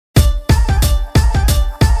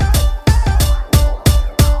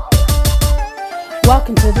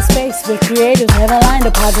Welcome to the space where creatives have aligned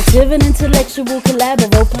a positive and intellectual collab of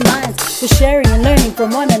open minds. For sharing and learning from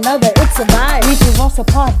one another, it's a vibe. We do also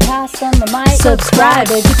podcast on the mic. Subscribe,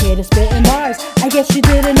 educators spitting bars. I guess you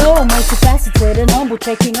didn't know, multifaceted and humble,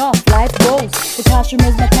 checking off life goals. The classroom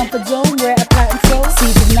is my comfort zone where I plant and sow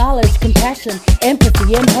seeds of knowledge, compassion,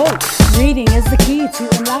 empathy, and hope. Reading is the key to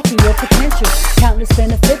unlocking your potential. Countless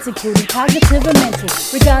benefits, including cognitive and mental.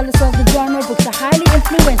 Regardless of the genre, books are highly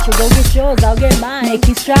influential. Go get yours, I'll get mine. Make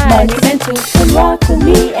you strive. Monumental. Come rock with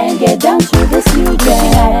me and get down to this new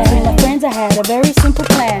jam. With my friends, I had a very simple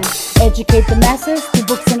plan. Educate the masses through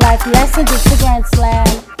books and life lessons. It's a grand slam.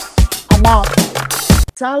 I'm out.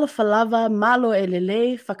 Talo falava, malo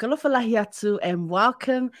elele, fakalofalahi atu, and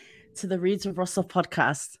welcome to the Reads with Russell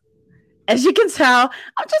podcast. As you can tell,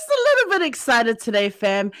 I'm just a little bit excited today,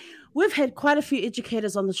 fam. We've had quite a few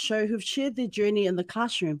educators on the show who've shared their journey in the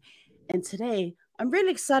classroom. And today, I'm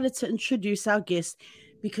really excited to introduce our guest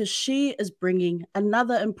because she is bringing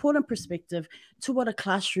another important perspective to what a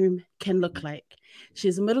classroom can look like.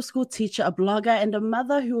 She's a middle school teacher, a blogger, and a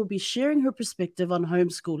mother who will be sharing her perspective on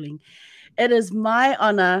homeschooling. It is my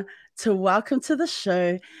honor to welcome to the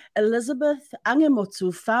show Elizabeth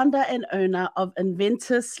Agemotu, founder and owner of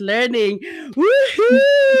Inventus Learning.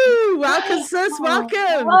 Woohoo! Welcome, sis.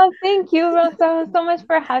 Welcome. Oh, thank you, Rosa, so much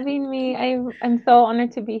for having me. I'm so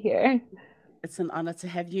honored to be here. It's an honor to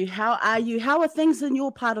have you. How are you? How are things in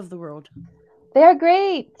your part of the world? They are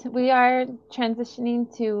great. We are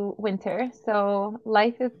transitioning to winter, so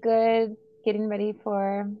life is good, getting ready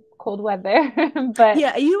for cold weather. But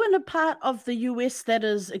Yeah, are you in a part of the US that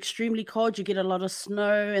is extremely cold? You get a lot of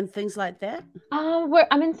snow and things like that?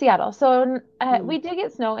 I'm in Seattle, so Mm. we do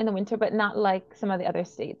get snow in the winter, but not like some of the other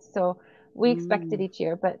states. So we expect it Mm. each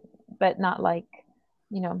year, but not like,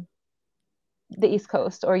 you know, the East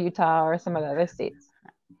Coast or Utah or some of the other states.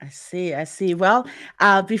 I see. I see. Well,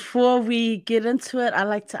 before we get into it, I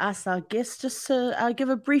like to ask our guests just to give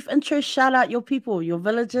a brief intro, shout out your people, your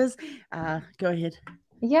villages. Go ahead.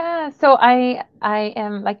 Yeah, so I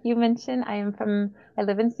am, like you mentioned, I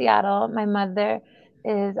live in Seattle. My mother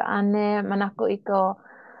is Anne Manako Iko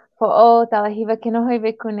Po'o Talahiva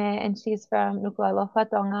Kinohoive Kune, and she's from Nuku'alofa,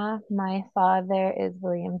 Tonga. My father is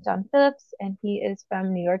William John Phillips, and he is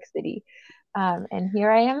from New York City. And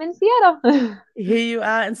here I am in Seattle. Here you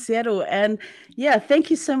are in Seattle. And yeah,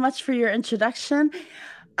 thank you so much for your introduction.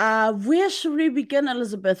 Where should we begin,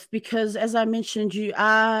 Elizabeth? Because as I mentioned, you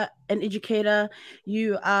are an educator,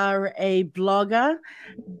 you are a blogger,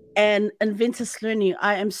 and Inventus Learning.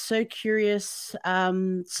 I am so curious.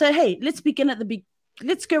 So hey, let's begin at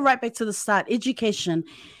let's go right back to the start. Education.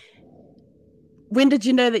 When did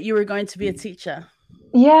you know that you were going to be a teacher?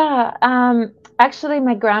 Yeah, actually,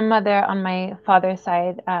 my grandmother on my father's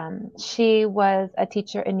side, she was a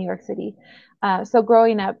teacher in New York City. So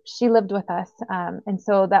growing up, she lived with us, and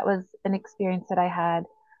so that was an experience that I had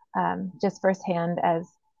just firsthand as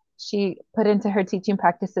she put into her teaching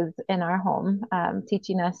practices in our home,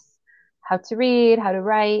 teaching us how to read, how to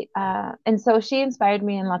write, and so she inspired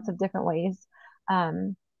me in lots of different ways.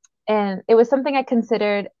 Um, and it was something I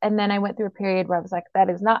considered, and then I went through a period where I was like,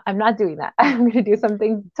 I'm not doing that. I'm going to do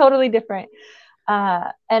something totally different.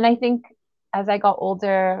 And I think as I got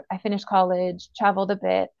older, I finished college, traveled a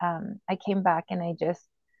bit. I came back and I just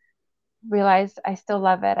realized I still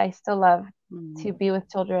love it. I still love to Mm. be with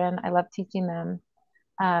children. I love teaching them.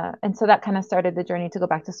 And so that kind of started the journey to go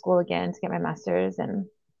back to school again to get my master's and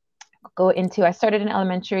I started in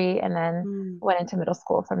elementary and then Mm. went into middle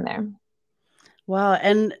school from there. Wow.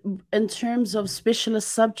 And in terms of specialist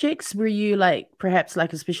subjects, were you like perhaps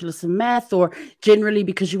like a specialist in math, or generally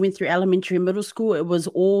because you went through elementary and middle school, it was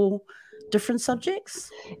all different subjects?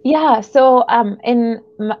 Yeah, so in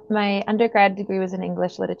my undergrad degree was in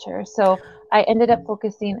English literature. So I ended up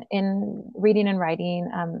focusing in reading and writing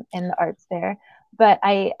and the arts there. But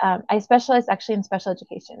I specialized actually in special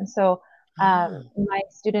education. So Ah. my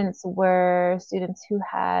students were students who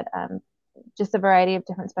had just a variety of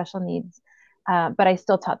different special needs, but I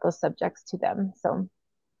still taught those subjects to them. So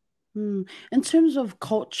Hmm. In terms of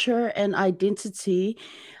culture and identity,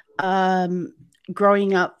 um,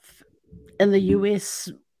 growing up in the US,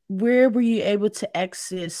 where were you able to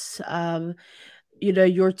access,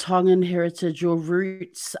 your Tongan heritage, your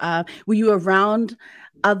roots? Were you around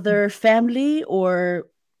other family, or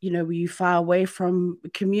were you far away from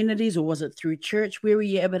communities, or was it through church? Where were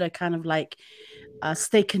you able to kind of like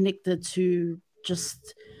stay connected to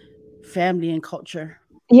just family and culture?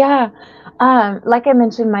 yeah, like I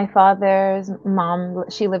mentioned, my father's mom,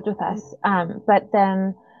 she lived with us. But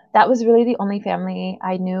then that was really the only family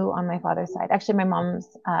I knew on my father's side. Actually,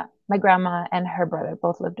 my grandma and her brother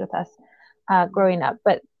both lived with us. growing up.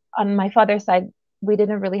 But on my father's side, we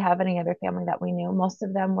didn't really have any other family that we knew. Most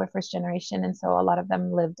of them were first generation, and so a lot of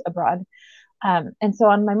them lived abroad. And so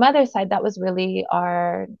on my mother's side, that was really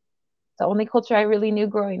the only culture I really knew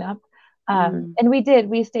growing up. Mm. And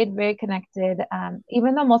we stayed very connected.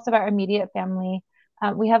 Even though most of our immediate family,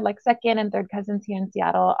 we have like second and third cousins here in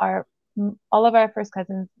Seattle. All of our first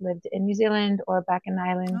cousins lived in New Zealand or back in the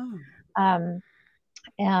islands. Oh, Um,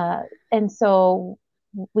 uh, and so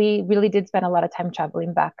we really did spend a lot of time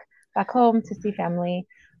traveling back home to see family.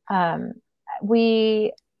 Um,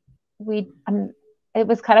 we we it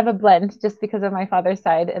was kind of a blend just because of my father's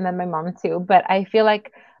side and then my mom too. But I feel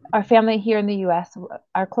like our family here in the U.S.,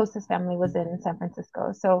 our closest family was in San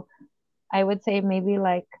Francisco. So I would say maybe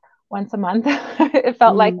like once a month. It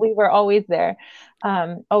felt like mm, we were always there,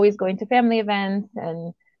 always going to family events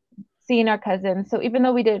and seeing our cousins. So even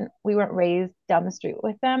though we weren't raised down the street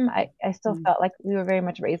with them, I still mm. felt like we were very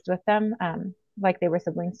much raised with them, like they were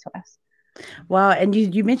siblings to us. Wow. And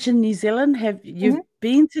you mentioned New Zealand. Have you've Mhm.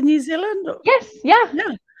 been to New Zealand? Yes, yeah,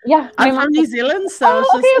 Yeah. yeah. My I'm mom from New took. Zealand, so Oh,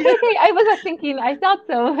 it's just okay, yeah. okay, okay. I was thinking. I thought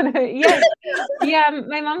so. Yes, yeah.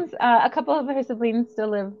 My mom's a couple of her siblings still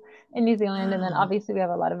live in New Zealand, and then Wow. obviously we have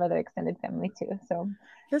a lot of other extended family too. So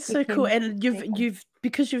That's we so cool. came And pretty close. you've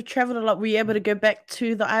because you've traveled a lot, were you able to go back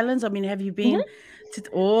to the islands? I mean, have you been Hmm. to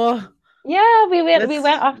oh Yeah, we went that's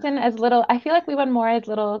often as little. I feel like we went more as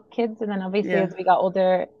little kids, and then obviously yeah. as we got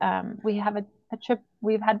older, we have a trip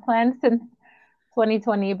we've had planned since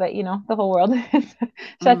 2020, but the whole world is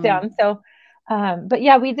shut Mm. down. So, but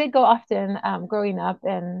yeah, we did go often growing up,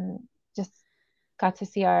 and just got to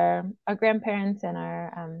see our grandparents and our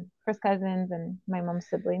first cousins and my mom's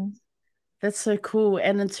siblings. That's so cool.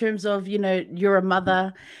 And in terms of, you're a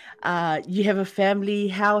mother, you have a family,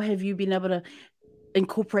 how have you been able to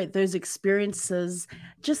incorporate those experiences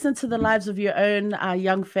just into the lives of your own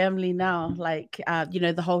young family now? Like,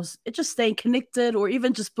 the whole, just staying connected or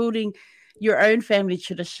even just building your own family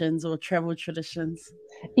traditions or travel traditions.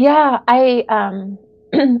 Yeah, I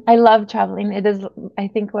I love traveling. It is, I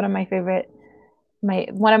think, one of my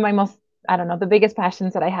most, I don't know, the biggest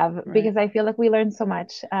passions that I have, Right. because I feel like we learn so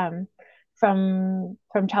much from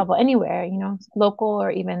travel anywhere, local or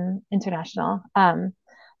even international.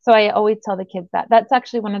 So I always tell the kids that that's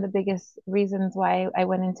actually one of the biggest reasons why I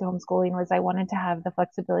went into homeschooling, was I wanted to have the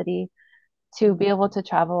flexibility to be Mm. able to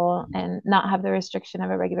travel and not have the restriction of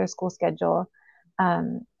a regular school schedule,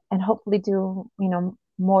 and hopefully do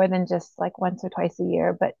more than just like once or twice a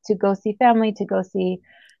year, but to go see family, to go see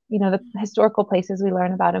the historical places we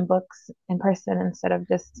learn about in books in person, instead of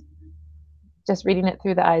just reading it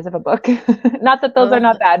through the eyes of a book. Not that I those are love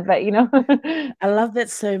not that. bad, but I love that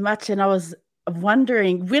so much. And I was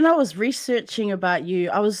wondering when I was researching about you,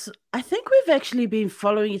 I think we've actually been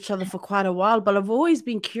following each other for quite a while, but I've always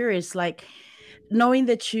been curious, like knowing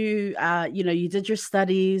that you did your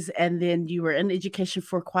studies and then you were in education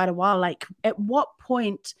for quite a while. Like, at what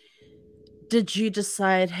point did you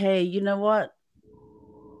decide, hey, you know what?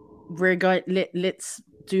 Let's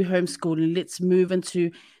do homeschooling. Let's move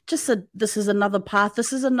into this is another path.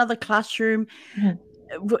 This is another classroom.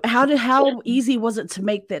 How easy was it to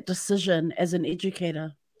make that decision as an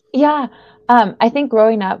educator? Yeah, I think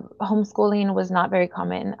growing up, homeschooling was not very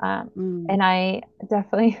common, Mm, and I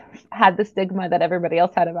definitely had the stigma that everybody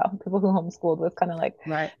else had about people who homeschooled, was kind of like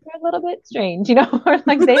right. they're a little bit strange, or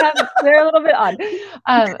like they're a little bit odd.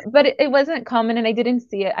 But it wasn't common, and I didn't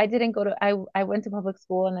see it. I didn't go to I went to public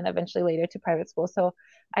school and then eventually later to private school, so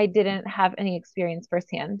I didn't have any experience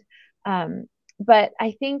firsthand. Um, but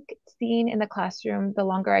I think seeing in the classroom, the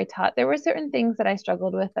longer I taught, there were certain things that I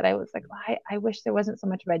struggled with, that I was like, oh, I wish there wasn't so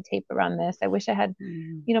much red tape around this. I wish I had,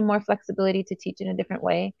 Mm, more flexibility to teach in a different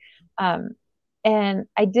way. Um, and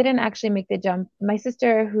I didn't actually make the jump. My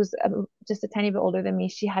sister, who's just a tiny bit older than me,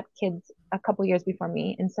 she had kids a couple years before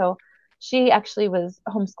me. And so she actually was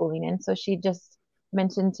homeschooling. And so she just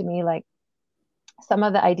mentioned to me, like, some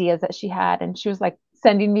of the ideas that she had, and she was like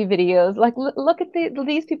sending me videos like, look at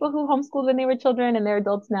these people who homeschooled when they were children and they're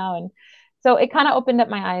adults now. And so it kind of opened up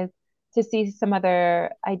my eyes to see some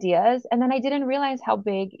other ideas. And then I didn't realize how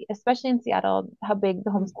big, especially in Seattle, how big the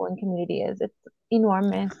mm. homeschooling community is. It's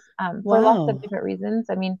enormous, for lots of Wow. different reasons.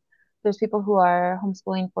 I mean, there's people who are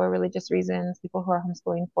homeschooling for religious reasons, people who are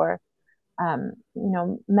homeschooling for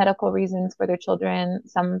medical reasons for their children,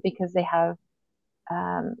 some because they have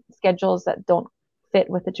schedules that don't fit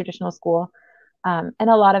with the traditional school. And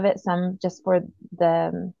a lot of it, some just for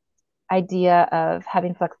the idea of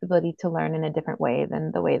having flexibility to learn in a different way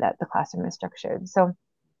than the way that the classroom is structured. So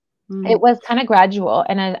it Mm. was kind of gradual.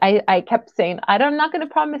 And I kept saying, I'm not going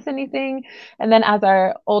to promise anything. And then as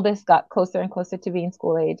our oldest got closer and closer to being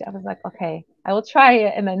school age, I was like, okay, I will try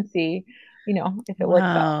it and then see, if it works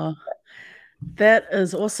out. Wow. That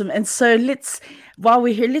is awesome. And so while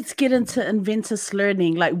we're here, let's get into Inventus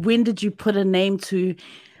Learning. Like, when did you put a name to,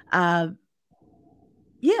 uh,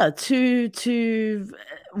 yeah, to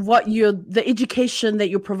what the education that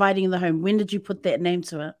you're providing in the home? When did you put that name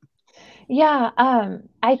to it? Yeah,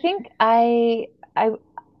 I think I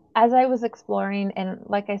as I was exploring, and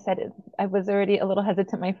like I said, I was already a little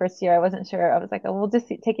hesitant my first year. I wasn't sure. I was like, oh, we'll just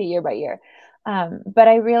take it year by year. But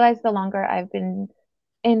I realized the longer I've been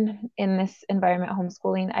in this environment,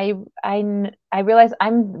 homeschooling, I realize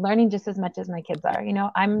I'm learning just as much as my kids are.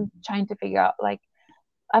 I'm trying to figure out, like,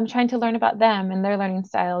 I'm trying to learn about them and their learning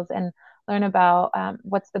styles, and learn about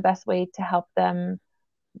what's the best way to help them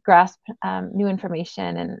grasp new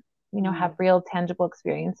information, and have Mm. real tangible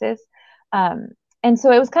experiences. um, and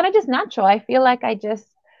so it was kind of just natural. I feel like I just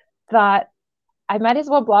thought I might as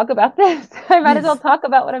well blog about this. I might as well Yes. talk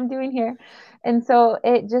about what I'm doing here. And so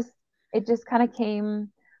it just kind of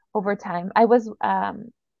came over time. I was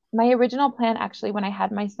My original plan, actually, when I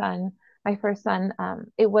had my first son,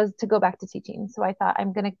 it was to go back to teaching. So I thought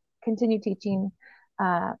I'm going to continue teaching.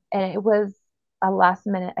 And it was a last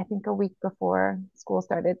minute, I think a week before school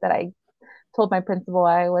started, that I told my principal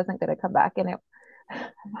I wasn't going to come back. And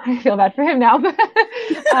I feel bad for him now, but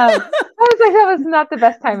I was like, that was not the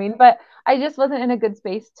best timing. But I just wasn't in a good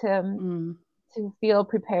space Mm. to feel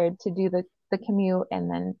prepared to do the commute and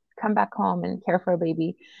then come back home and care for a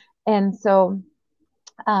baby. And so,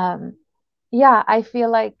 um, yeah, I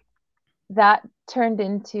feel like that turned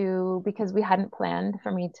into, because we hadn't planned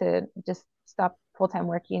for me to just stop full time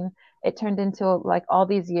working, it turned into like all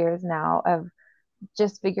these years now of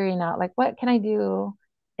just figuring out, like, what can I do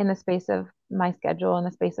in the space of my schedule, in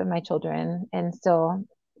the space of my children, and still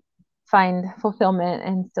find fulfillment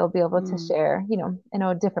and still be able to Mm. share, in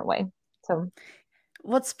a different way. So,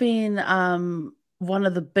 What's been one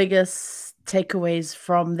of the biggest takeaways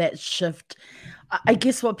from that shift? I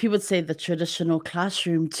guess what people would say, the traditional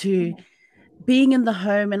classroom, to being in the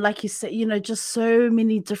home, and like you said, just so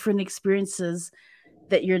many different experiences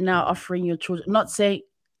that you're now offering your children. Not saying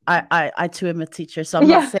I too am a teacher, so I'm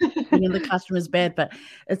not yeah. saying being in the classroom is bad, but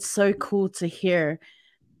it's so cool to hear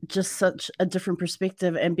just such a different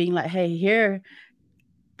perspective and being like, hey, here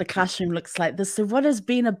the classroom looks like this. So what has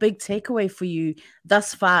been a big takeaway for you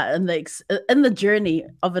thus far in the journey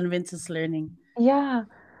of Inventus Learning? Yeah.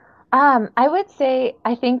 I would say,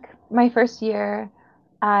 I think my first year,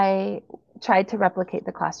 I tried to replicate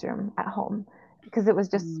the classroom at home because it was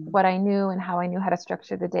just Mm. what I knew and how I knew how to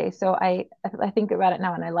structure the day. So I think about it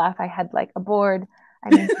now and I laugh. I had like a board. I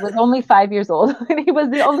mean, he was only 5 years old and he was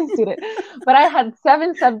the only student, but I had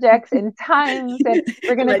 7 subjects and times, and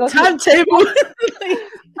we're gonna Like go through. timetable.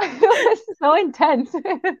 It was so intense.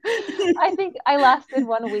 I think I lasted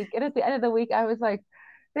 1 week, and at the end of the week, I was like,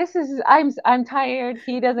 "This is I'm tired.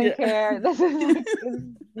 He doesn't Yeah. care. This is like this is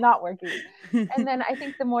not working." And then I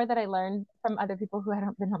think the more that I learned from other people who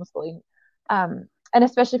hadn't been homeschooling, and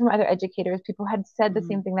especially from other educators, people had said the Mm.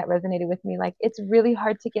 same thing that resonated with me. Like, it's really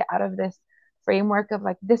hard to get out of this framework of,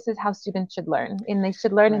 like, this is how students should learn, and they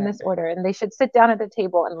should learn in Right. this order, and they should sit down at a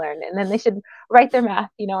table and learn, and then they should write their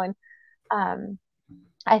math. And um,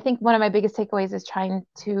 I think one of my biggest takeaways is trying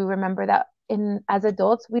to remember that in as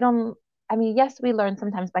adults, we don't, I mean, yes, we learn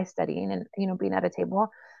sometimes by studying and, being at a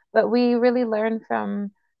table, but we really learn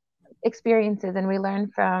from experiences, and we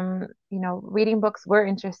learn from, reading books we're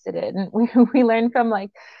interested in. We learn from,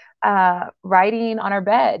 like, writing on our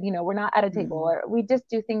bed. We're not at a table, Mm. or we just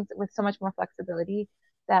do things with so much more flexibility,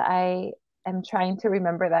 that I am trying to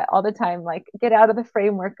remember that all the time, like, get out of the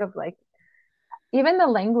framework of, like, even the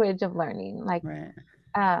language of learning, like, Right.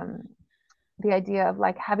 um, the idea of,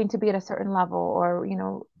 like, having to be at a certain level, or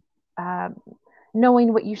um,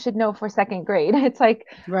 knowing what you should know for second grade. It's like,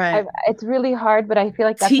 Right. it's really hard, but I feel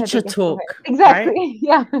like that's my Teacher biggest takeaway. talk, right? Exactly.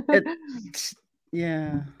 Yeah. It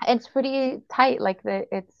yeah. It's pretty tight. Like,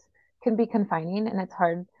 it's can be confining, and it's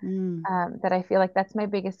hard. Mm. That I feel like that's my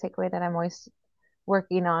biggest takeaway that I'm always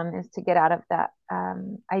working on, is to get out of that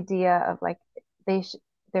idea of, like,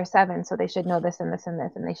 they're 7, so they should know this and this and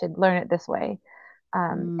this, and they should learn it this way,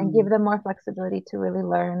 and give Mm. them more flexibility to really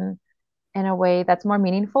learn in a way that's more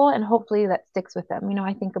meaningful, and hopefully that sticks with them.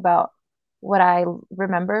 I think about what I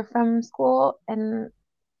remember from school, and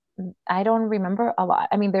I don't remember a lot.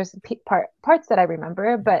 I mean, there's parts that I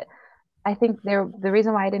remember, but I think the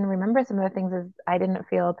reason why I didn't remember some of the things is I didn't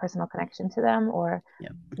feel a personal connection to them, or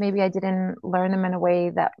Yep. maybe I didn't learn them in a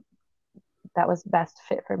way that was best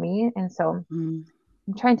fit for me. And so Mm.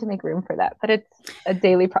 I'm trying to make room for that, but it's a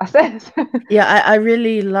daily process. Yeah, I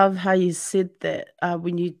really love how you said that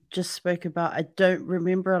when you just spoke about I don't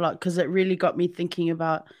remember a lot because it really got me thinking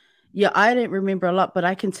about, yeah, I don't remember a lot, but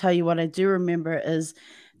I can tell you what I do remember is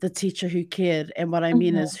the teacher who cared. And what I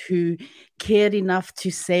mean Mhm, is who cared enough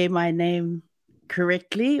to say my name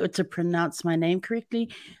correctly or to pronounce my name correctly.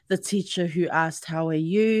 The teacher who asked, "How are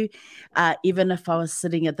you?" Even if I was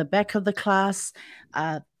sitting at the back of the class.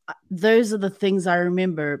 Those are the things I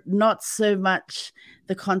remember, not so much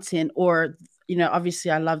the content or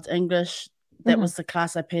obviously I loved English. That mhm, was the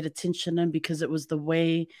class I paid attention in because it was the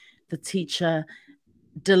way the teacher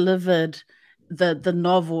delivered the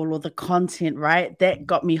novel or the content, right? That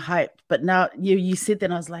got me hyped. But now you said that,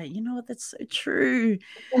 and I was like, you know what, that's so true.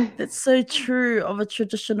 That's so true of a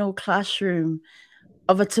traditional classroom,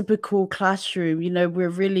 of a typical classroom. We're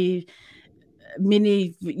really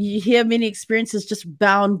many you hear many experiences just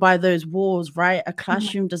bound by those walls, right? A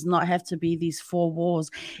mhm, classroom does not have to be these four walls.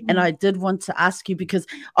 And mhm. I did want to ask you because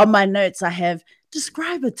on my notes I have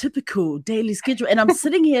describe a typical daily schedule, and I'm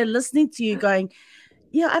sitting here listening to you going,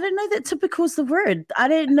 yeah, I don't know that typical is the word. I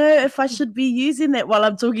don't know if I should be using that while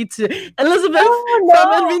I'm talking to Elizabeth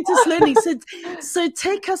from Oh Adventist Learning. So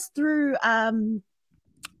take us through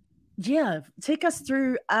yeah, take us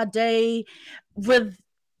through our day with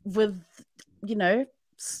with you know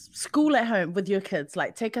school at home with your kids.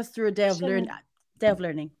 Like take us through a day of no. learning. Sure.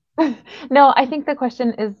 No, I think the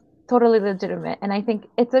question is totally legitimate. And I think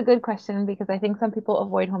it's a good question because I think some people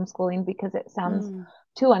avoid homeschooling because it sounds Mm,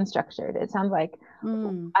 too unstructured. It sounds like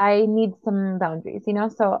mm, I need some boundaries, you know?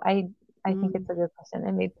 So I think mm, it's a good question.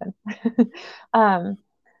 It made sense. um,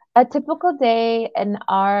 a typical day in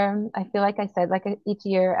our, I feel like I said, like each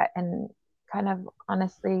year and kind of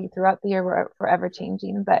honestly throughout the year, we're forever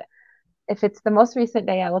changing. But if it's the most recent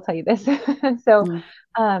day, I will tell you this. So, mm,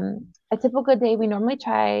 a typical day, we normally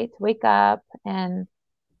try to wake up and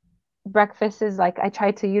breakfast is like I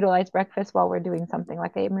try to utilize breakfast while we're doing something,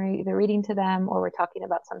 like I'm either reading to them or we're talking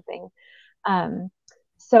about something. Um,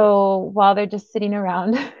 so while they're just sitting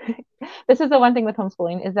around, this is the one thing with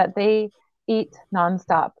homeschooling is that they eat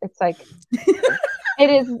nonstop. It's like it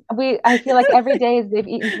is we I feel like every day is they've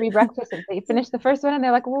eaten three breakfasts. They finish the first one and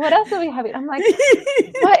they're like, well, what else are we having? I'm like,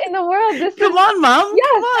 what in the world? This Come is on, mom,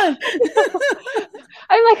 come yes. on.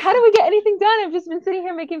 I'm like, how do we get anything done? I've just been sitting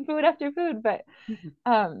here making food after food, but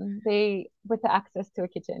they with the access to a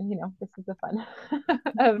kitchen, this is the fun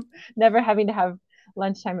of never having to have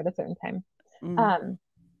lunchtime at a certain time. Mm, Um,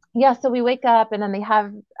 yeah, so we wake up and then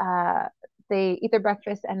they eat their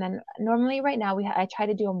breakfast and then normally right now I try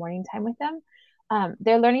to do a morning time with them.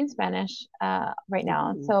 They're learning Spanish right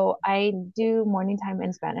now, ooh, so I do morning time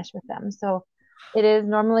in Spanish with them. So it is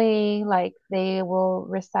normally like they will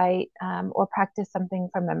recite or practice something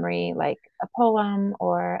from memory, like a poem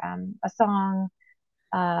or a song.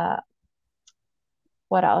 Uh,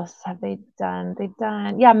 what else have they done? They've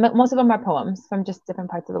done, yeah, most of them are poems from just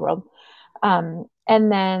different parts of the world.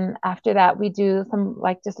 And then after that, we do some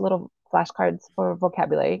like just little flashcards for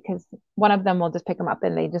vocabulary because one of them will just pick them up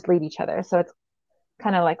and they just lead each other. So it's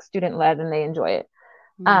kind of like student led and they enjoy it.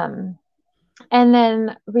 mm, Um, and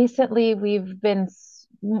then recently we've been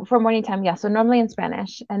for morning time, yeah. So normally in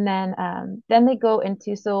Spanish, and then they go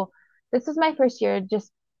into so this is my first year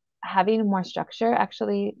just having more structure.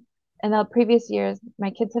 Actually, in the previous years,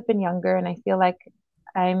 my kids have been younger, and I feel like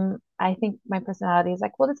I think my personality is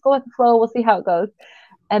like, well, let's go with the flow. We'll see how it goes.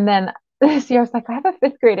 And then this year, I was like, I have a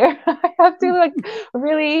fifth grader. I have to like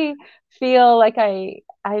really feel like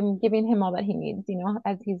I'm giving him all that he needs,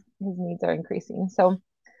 as his needs are increasing. So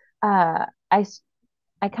uh, I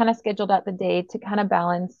I kind of scheduled out the day to kind of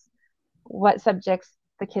balance what subjects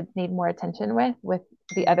the kids need more attention with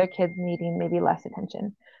the mm, other kids needing maybe less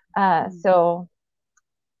attention. mm, So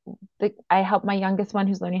I help my youngest one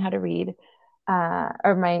who's learning how to read,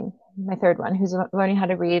 or my third one who's learning how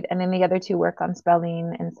to read, and then the other two work on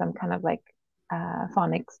spelling and some kind of like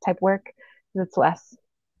phonics type work. It's less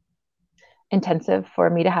intensive for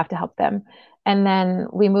me to have to help them. And then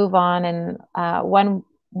we move on, and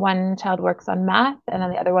one child works on math, and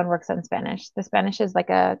then the other one works on Spanish. The Spanish is like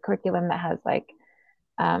a curriculum that has like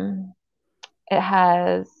um, it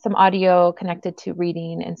has some audio connected to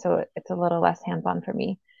reading, and so it's a little less hands on for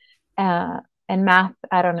me. Uh, and math,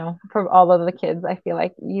 I don't know, for all of the kids, I feel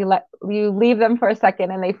like you leave them for a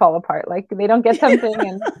second and they fall apart. Like they don't get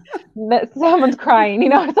something and someone's crying.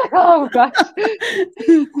 It's like, oh gosh.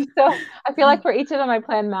 So I feel like for each of them, I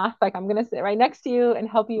plan math. Like I'm gonna sit right next to you and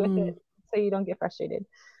help you with it, mm, so you don't get frustrated.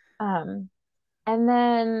 Um, and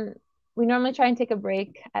then we normally try and take a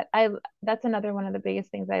break. That's another one of the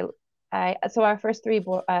biggest things. So our first three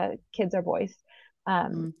kids are boys,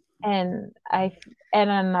 Um, and then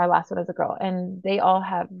our last one is a girl, and they all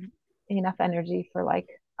have enough energy for like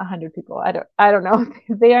 100 people. I don't know.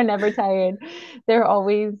 They are never tired. They're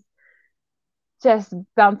always just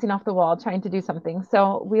bouncing off the wall trying to do something.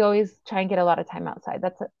 So we always try and get a lot of time outside.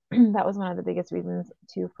 That was one of the biggest reasons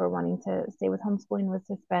too for wanting to stay with homeschooling, was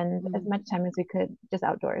to spend as much time as we could just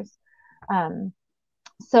outdoors. Um,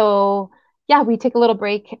 so yeah, we take a little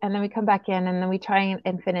break and then we come back in, and then we try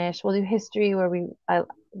and finish. We'll do history, where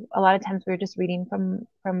a lot of times we're just reading from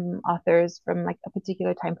authors from like a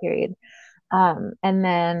particular time period. And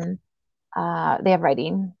then they have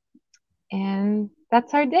writing, and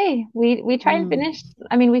that's our day. We try and finish.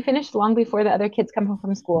 I mean, we finish long before the other kids come home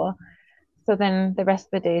from school. So then the rest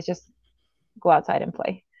of the day is just go outside and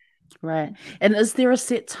play. Right. And is there a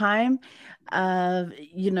set time?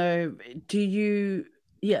 You know, do you,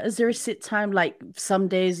 yeah, is there a set time? Like some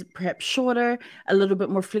days perhaps shorter, a little bit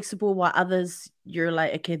more flexible, while others you're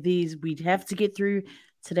like, okay, these we'd have to get through.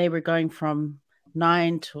 Today we're going from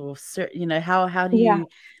 9 to, you know, how do Yeah. you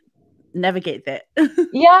navigate that?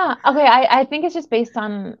 Yeah. Okay. I think it's just based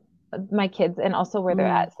on my kids and also where they're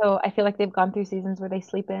Mm, at. So I feel like they've gone through seasons where they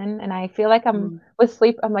sleep in, and I feel like I'm mm, with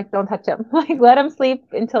sleep. I'm like, don't touch them. Like, let them sleep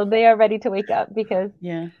until they are ready to wake up, because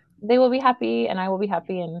yeah. they will be happy and I will be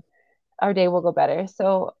happy, and our day will go better.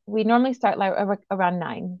 So we normally start like around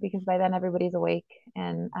 9, because by then everybody's awake,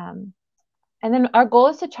 and then our goal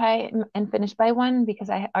is to try and finish by 1, because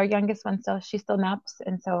our youngest one she still naps,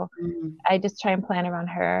 and so Mm, I just try and plan around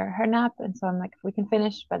her nap. And so I'm like, if we can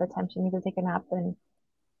finish by the time she needs to take a nap, then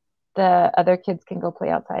the other kids can go play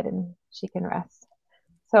outside and she can rest.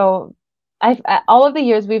 So all of the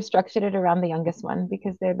years we've structured it around the youngest one,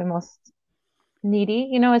 because they're the most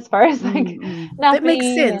needy, as far as like That makes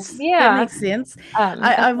napping, and sense. That yeah. makes sense. And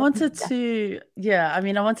I so, wanted yeah. to, yeah, I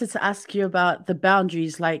mean, I wanted to ask you about the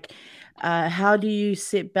boundaries. Like, how do you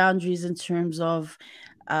set boundaries in terms of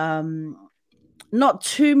not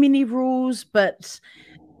too many rules, but,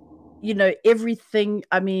 you know, everything?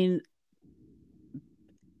 I mean,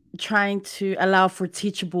 trying to allow for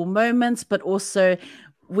teachable moments, but also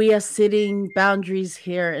we are setting boundaries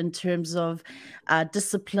here in terms of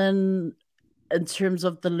discipline, in terms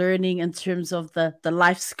of the learning, in terms of the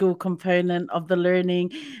life skill component of the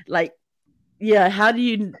learning. Like, yeah, how do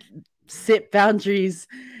you set boundaries?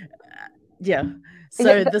 Yeah.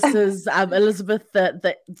 So this is Elizabeth,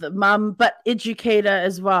 the mom, but educator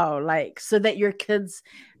as well, like so that your kids,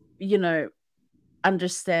 you know,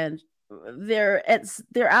 understand there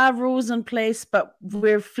are rules in place, but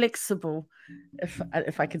we're flexible,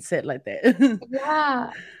 if I can say it like that.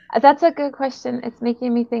 Yeah, that's a good question. It's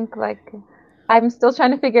making me think, like, I'm still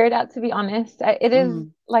trying to figure it out, to be honest. It is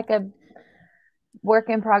Mm, like a work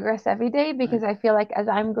in progress every day, right. because I feel like as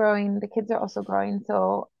I'm growing, the kids are also growing.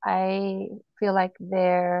 So I feel like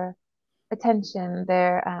their attention,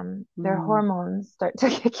 their Mm, hormones start to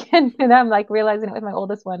kick in, and I'm like realizing it with my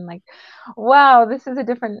oldest one, like, wow, this is a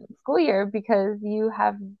different school year, because you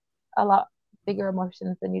have a lot bigger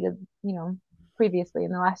emotions than you did, previously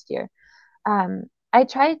in the last year. I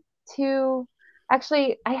tried to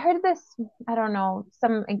actually, I heard this, I don't know,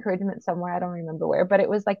 some encouragement somewhere, I don't remember where, but it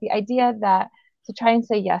was like the idea that to try and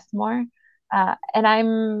say yes more. And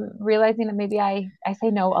I'm realizing that maybe I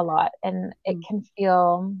say no a lot, and it mm, can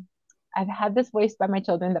feel, I've had this voice by my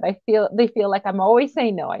children that they feel like I'm always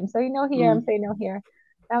saying no. I'm saying no here, I'm mm, saying no here.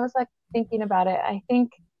 And I was like thinking about it. I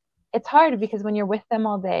think it's hard, because when you're with them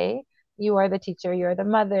all day, you are the teacher, you're the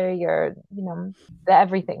mother, you're, the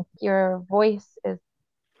everything. Your voice is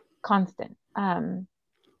constant. I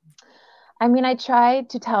mean, I try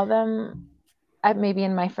to tell them, maybe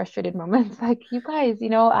in my frustrated moments, like, you guys,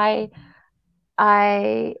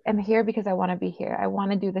 I am here because I want to be here. I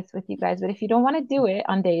want to do this with you guys. But if you don't want to do it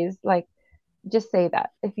on days, like, just say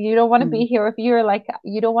that. If you don't want to be mm, here, if you're like,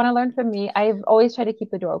 you don't want to learn from me, I've always tried to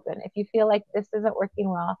keep the door open. If you feel like this isn't working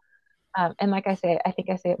well, and like I say, I think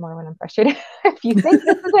I say it more when I'm frustrated. If you think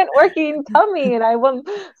this isn't working, tell me and I will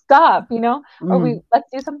stop, or mm, let's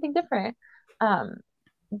do something different. Um,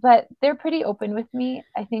 but they're pretty open with me.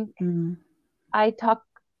 I think mm, I talk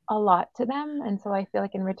a lot to them. And so I feel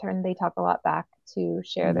like in return, they talk a lot back to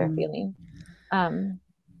share their mm, feelings. Um,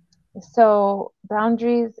 so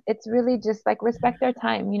boundaries, it's really just like respect our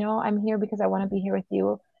time. I'm here because I want to be here with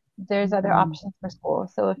you. There's other mm. options for school.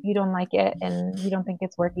 So if you don't like it and you don't think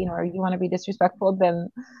it's working, or you want to be disrespectful, then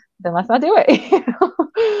let's not do it.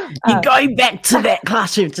 You're going back to that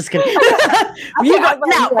classroom. Just kidding. I You got was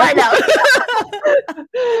now, like, right now.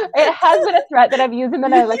 It has been a threat that I've used, and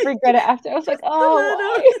then I like regret it after. I was like, oh,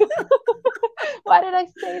 why? Why did I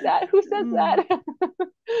say that? Who says that?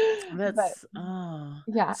 But That's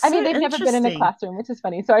yeah, I mean, so they've never been in a interesting. classroom, which is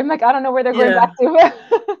funny. So I'm like, I don't know where they're going Yeah, back to.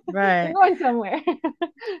 They're right. going somewhere.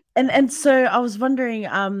 And so I was wondering,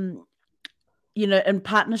 in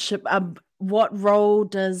partnership, what role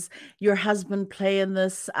does your husband play in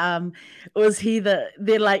this? Was he they're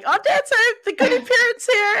like, oh, Dad's home, the goody parents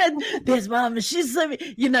here, and there's mom, and she's so,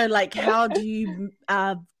 like, how do you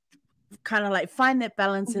kind of like find that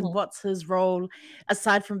balance, and Mhm. what's his role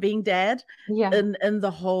aside from being dad Yeah. in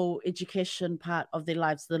the whole education part of their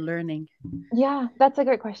lives, the learning? Yeah, that's a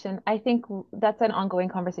great question. I think that's an ongoing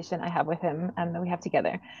conversation I have with him and that we have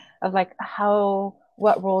together of like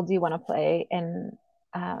what role do you want to play?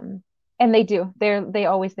 Um, and they do. They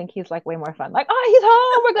always think he's like way more fun. Like, oh, he's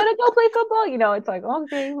home. We're gonna go play football. It's like,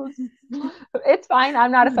 okay, it's fine.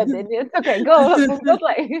 I'm not offended. It's okay. Go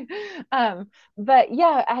play. But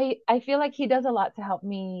yeah, I feel like he does a lot to help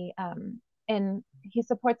me. And he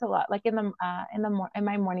supports a lot. Like in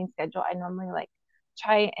my morning schedule, I normally like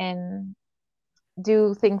try and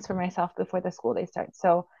do things for myself before the school day starts.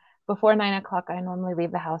 So before 9 o'clock, I normally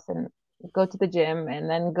leave the house and go to the gym and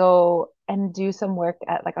then go and do some work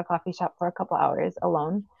at like a coffee shop for a couple hours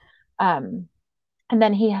alone. Um, and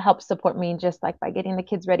then he helps support me just like by getting the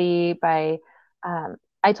kids ready, by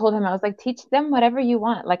I told him I was like, teach them whatever you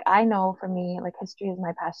want. Like I know for me, like history is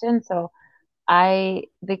my passion. So I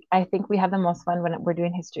think we have the most fun when we're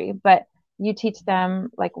doing history. But you teach them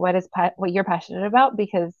like what you're passionate about,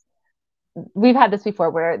 because we've had this before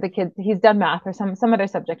where the kids he's done math or some other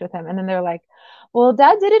subject with him, and then they're like, well,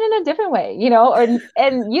 dad did it in a different way, or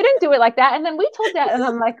and you didn't do it like that, and then we told dad, and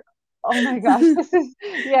I'm like, oh my gosh, this is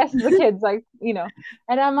yes, the kids like,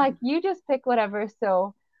 and I'm like, you just pick whatever.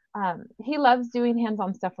 So he loves doing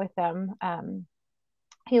hands-on stuff with them.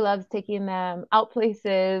 He loves taking them out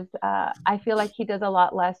places. I feel like he does a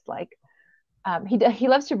lot less like he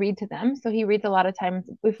loves to read to them, so he reads a lot of times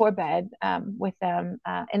before bed with them.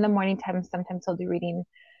 In the morning times, sometimes he'll do reading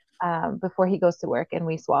before he goes to work, and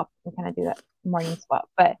we swap. We kind of do that morning swap.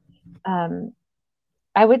 But um,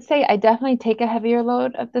 I would say I definitely take a heavier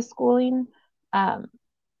load of the schooling, um,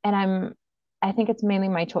 and I think it's mainly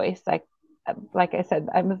my choice. Like I said,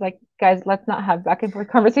 I was like, guys, let's not have back and forth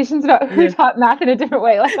conversations about who Yeah. taught math in a different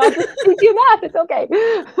way. Like, I'll just teach you math. It's okay.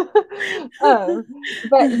 um,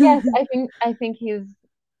 but yes, I think he's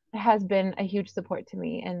has been a huge support to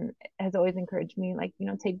me and has always encouraged me, like,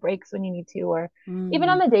 take breaks when you need to, or even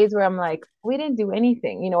on Mm, the days where I'm like, we didn't do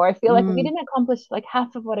anything, or I feel like we mm, didn't accomplish like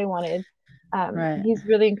half of what I wanted. right, He's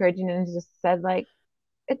really encouraging and just said like,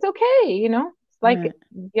 it's okay, it's like right.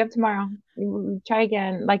 you have tomorrow, you try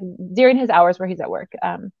again, like during his hours where he's at work.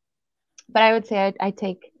 But I would say I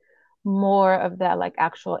take more of that like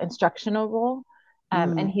actual instructional role,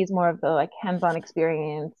 and Mm. he's more of the like hands-on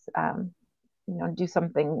experience. Do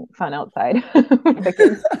something fun outside with the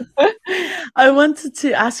kids. I wanted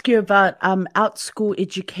to ask you about Outschool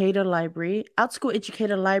Educator Library. Outschool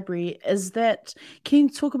Educator Library, is that, can you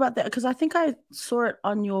talk about that? Because I think I saw it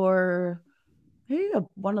on your, maybe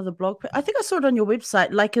one of the I think I saw it on your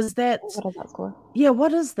website. Like, is that, What is that score? yeah,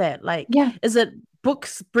 what is that? Like, Yeah. is it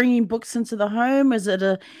books, bringing books into the home? Is it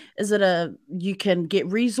a, you can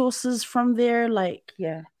get resources from there? Like,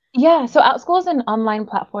 yeah. Yeah, so OutSchool is an online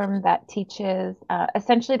platform that teaches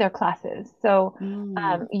essentially their classes. So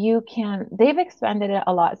Mm, they've expanded it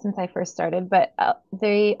a lot since I first started, but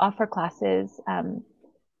they offer classes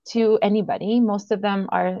to anybody. Most of them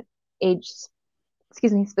are age,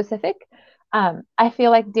 excuse me, specific. I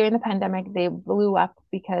feel like during the pandemic, they blew up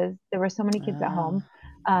because there were so many kids at home.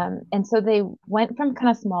 ah, And so they went from kind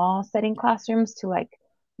of small setting classrooms to like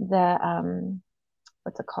the,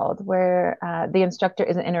 what's it called, where the instructor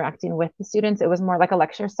isn't interacting with the students. It was more like a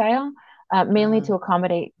lecture style, mainly ah, to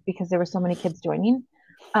accommodate because there were so many kids joining.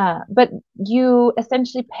 But you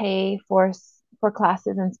essentially pay for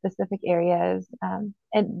classes in specific areas.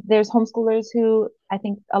 And there's homeschoolers who I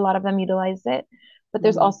think a lot of them utilize it, but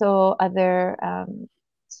there's mm, also other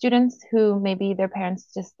students who maybe their parents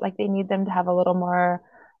just like they need them to have a little more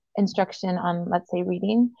instruction on, let's say,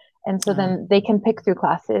 reading. And so ah, then they can pick through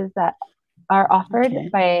classes that are offered okay.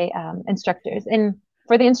 by instructors. And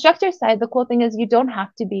for the instructor side, the cool thing is you don't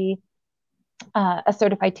have to be a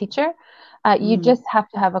certified teacher. You Mm, just have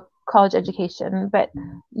to have a college education, but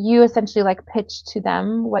you essentially like pitch to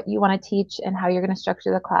them what you want to teach and how you're going to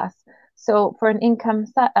structure the class. So for an income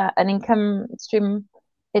stream,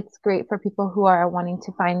 it's great for people who are wanting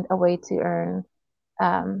to find a way to earn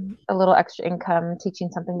a little extra income teaching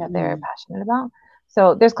something that they're mm, passionate about.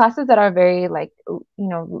 So there's classes that are very like,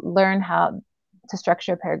 learn how to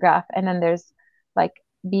structure a paragraph. And then there's like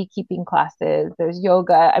beekeeping classes, there's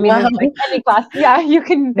yoga. I mean, Wow. there's like any class, yeah, you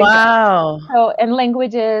can think of. Wow. So, and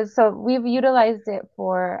languages. So we've utilized it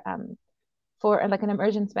for like an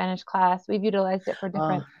immersion Spanish class. We've utilized it for Oh,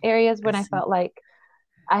 different areas I when I see. felt like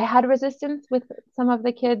I had resistance with some of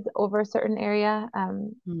the kids over a certain area.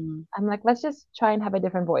 Mm. I'm like, let's just try and have a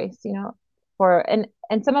different voice, for and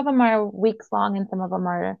some of them are weeks long and some of them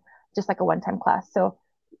are just like a one-time class. So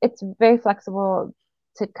it's very flexible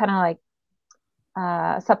to kind of like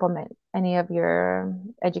supplement any of your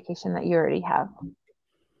education that you already have.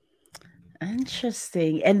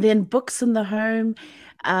 Interesting. And then books in the home.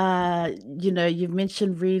 You've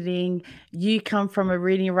mentioned reading. You come from a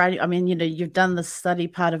reading and writing. I mean, you've done the study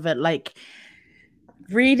part of it, like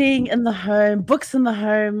reading in the home, books in the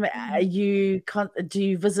home. Do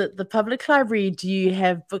you visit the public library? Do you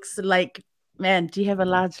have books like, man, do you have a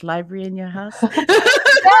large library in your house?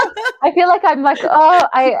 Yes, I feel like I'm like, oh,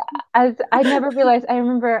 I never realized. I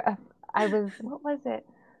remember I was, what was it?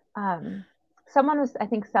 Um, Someone was, I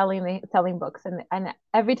think, selling books, and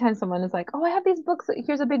every time someone is like, oh, I have these books.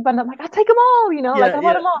 Here's a big bundle. I'm like, I'll take them all. Like Yeah, I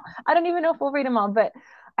want yeah. them all. I don't even know if we'll read them all, but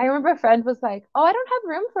I remember a friend was like, oh, I don't have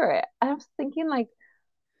room for it. And I was thinking like,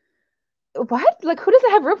 what? Like, who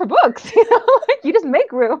doesn't have room for books? Like you just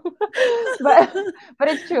make room. but but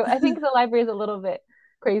it's true. I think the library is a little bit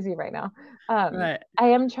crazy right now. Right. I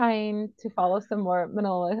am trying to follow some more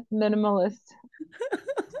minimalist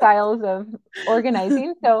styles of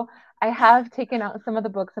organizing. So I have taken out some of the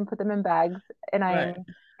books and put them in bags, and Right. I'm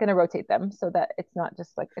gonna rotate them so that it's not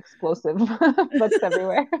just like explosive books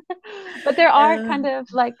everywhere. But there are Uh, kind of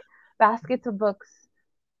like baskets of books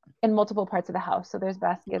in multiple parts of the house. So there's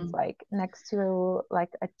baskets mm, like next to like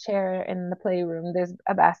a chair in the playroom. There's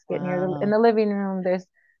a basket in wow. the living room.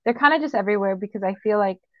 They're kind of just everywhere because I feel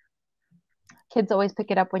like kids always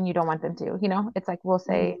pick it up when you don't want them to. It's like we'll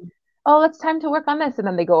say, Mm, "Oh, it's time to work on this," and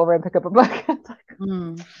then they go over and pick up a book. It's like,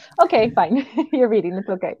 mm. okay, fine, you're reading. It's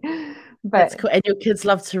okay. That's But cool. And your kids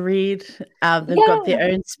love to read. They've got yeah, their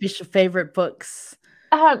own special favorite books.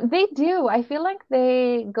 they do. I feel like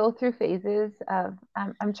they go through phases of.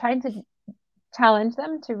 I'm trying to challenge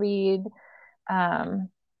them to read. Um,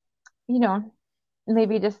 you know,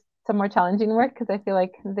 maybe just some more challenging work because I feel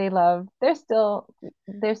like they're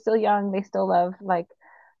still young. They still love like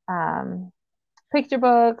um, picture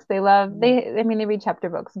books. Mm, I mean they read chapter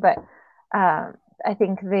books, but I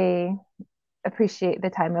think they appreciate the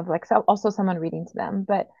time of like also someone reading to them.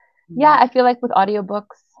 But yeah, mm. I feel like with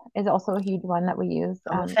audiobooks is also a huge one that we use.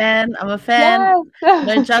 I'm a fan. I'm a fan. Yes,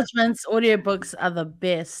 No judgments. Audiobooks are the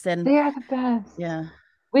best. And they are the best. yeah.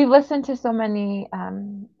 We've listened to so many,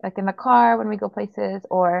 like in the car when we go places,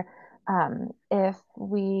 or if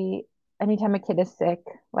anytime a kid is sick,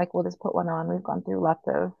 like we'll just put one on. We've gone through lots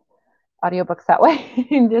of audiobooks that way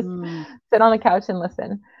and just Mm, sit on the couch and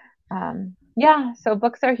listen. Yeah, so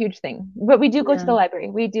books are a huge thing. But we do go to yeah. the library.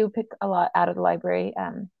 We do pick a lot out of the library.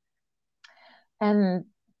 And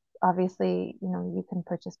obviously, you can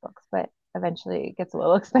purchase books, but eventually it gets a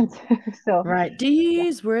little expensive. So, Right. Do you yeah.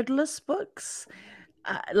 use wordless books?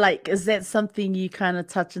 Like, is that something you kind of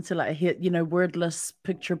touch into, like, wordless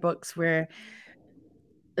picture books where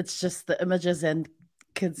it's just the images and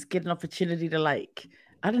kids get an opportunity to, like,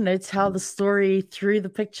 I don't know, tell the story through the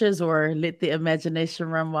pictures or let the imagination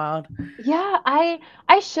run wild? Yeah, I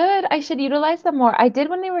should utilize them more. I did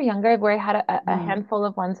when they were younger, where I had a Mm, handful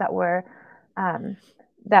of ones um,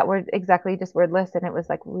 that were exactly just wordless, and it was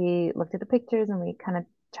like we looked at the pictures and we kind of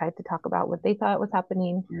tried to talk about what they thought was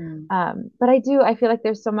happening. mm, But I feel like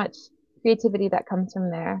there's so much creativity that comes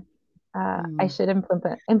from there. I mm. should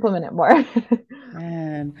implement it more.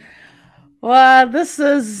 Man. Well, this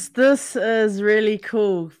is really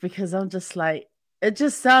cool because I'm just like, it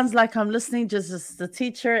just sounds like I'm listening just as the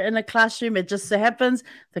teacher in a classroom. It just so happens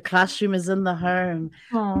the classroom is in the home.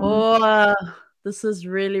 Aw. Oh, this is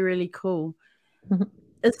really, really cool.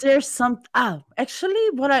 Is there some actually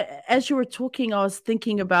what I as you were talking, I was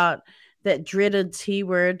thinking about that dreaded T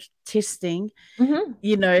word testing. Mhm.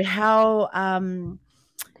 How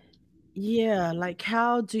yeah, like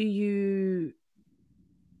how do you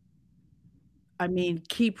I mean,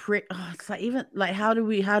 it's like even like how do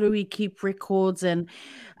we keep records and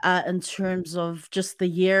in terms of just the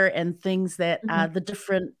year and things that Mhm. the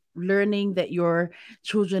different learning that your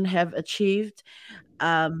children have achieved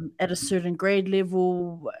at a certain grade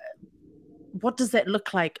level. What does that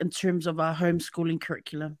look like in terms of our homeschooling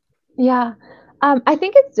curriculum? Yeah. I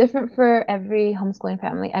think it's different for every homeschooling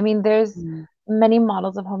family. I mean, there's Mm, many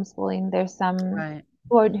models of homeschooling. There's some right.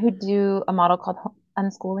 who do a model called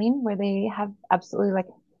unschooling where they have absolutely like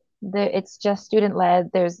it's just student led.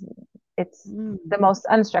 It's Mm. the most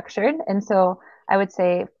unstructured, and so I would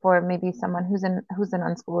say for maybe someone who's an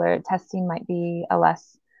unschooler, testing might be a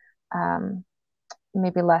less um,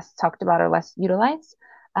 maybe less talked about or less utilized.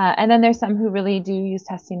 And then there's some who really do use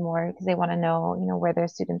testing more because they want to know, where their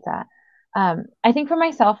students at. I think for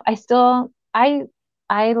myself,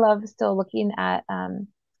 I love still looking at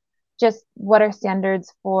just what are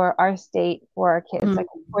standards for our state for our kids, Mm. like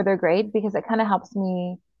for their grade, because it kind of helps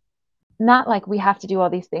me, not like we have to do all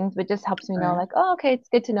these things, but just helps me know Right. like, oh, okay, it's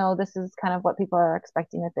good to know this is kind of what people are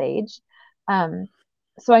expecting at the age. Um,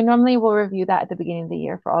 so I normally will review that at the beginning of the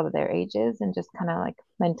year for all of their ages and just kind of like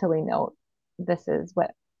mentally note this is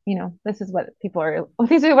what, this is what people are,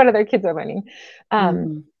 these are what other kids are learning. Um,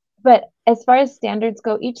 Mm. but as far as standards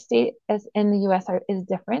go, each state as in the US is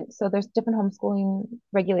different. So there's different homeschooling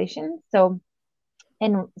regulations. So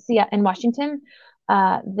in Washington,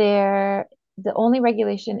 the only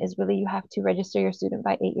regulation is really you have to register your student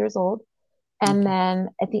by 8 years old. And Okay. then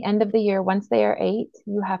at the end of the year, once they are 8,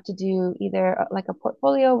 you have to do either like a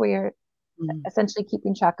portfolio where you're Mm. essentially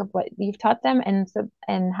keeping track of what you've taught them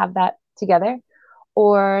and have that together,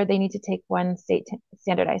 or they need to take one state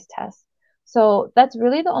standardized test. So that's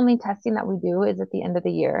really the only testing that we do is at the end of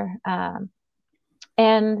the year.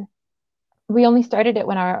 And we only started it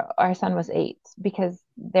when our son was 8 because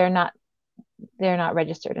they're not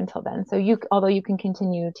registered until then. So although you can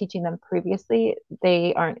continue teaching them previously,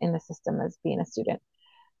 they aren't in the system as being a student,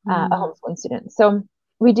 a Mm. homeschooling student. So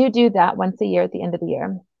we do that once a year at the end of the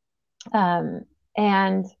year.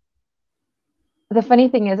 And the funny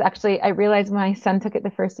thing is, actually, I realized when my son took it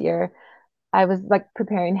the first year, I was like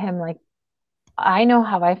preparing him. Like I know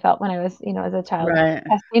how I felt when I was, as a child Right.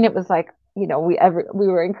 testing. It was like, we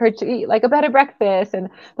were encouraged to eat like a better breakfast, and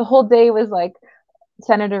the whole day was like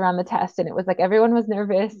centered around the test, and it was like everyone was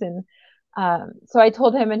nervous. And so I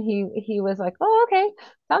told him, and he was like, oh, okay,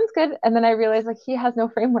 sounds good. And then I realized like he has no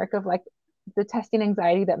framework of like the testing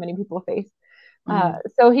anxiety that many people face. Mm.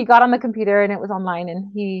 So he got on the computer and it was online,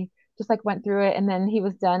 and he just like went through it, and then he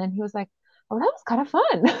was done, and he was like, oh, that was kind of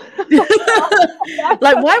fun.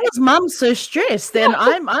 Like, why was mom so stressed? Then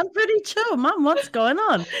I'm pretty chill. Mom, what's going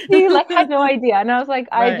on? He like had no idea, and I was like,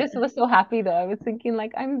 I Right. just was so happy though. I was thinking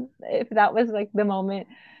like, if that was like the moment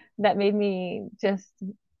that made me just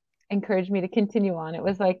encourage me to continue on, it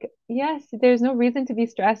was like, yes, there's no reason to be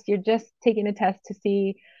stressed. You're just taking a test to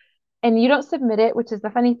see, and you don't submit it, which is the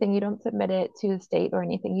funny thing. You don't submit it to the state or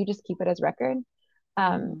anything. You just keep it as record.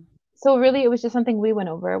 um Mm. so really it was just something we went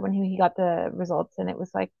over when he got the results, and it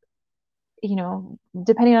was like,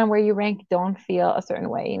 depending on where you rank, don't feel a certain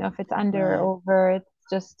way. If it's under or Right. over, it's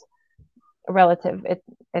just relative.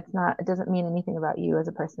 It's not, it doesn't mean anything about you as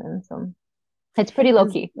a person. So it's pretty low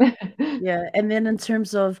And key. yeah, and then in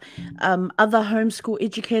terms of other homeschool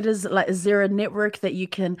educators, like, is there a network that you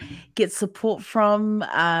can get support from?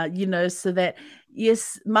 So that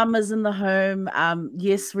yes, mum is in the home.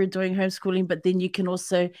 Yes, we're doing homeschooling, but then you can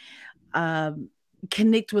also um,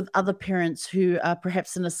 connect with other parents who are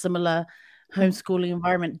perhaps in a similar homeschooling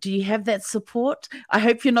environment. Do you have that support? I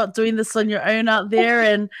hope you're not doing this on your own out there,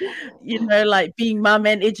 and like being mum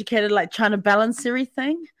and educator, like trying to balance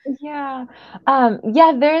everything. Yeah.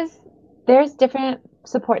 Yeah, there's different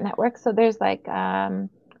support networks. So there's like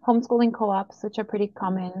homeschooling co-ops, which are pretty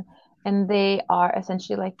common, and they are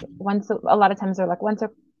essentially like a lot of times they're like once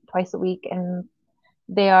or twice a week, and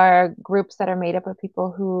they are groups that are made up of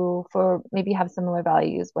people who for maybe have similar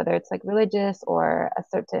values, whether it's like religious or a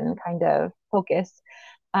certain kind of focus.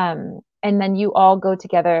 And then you all go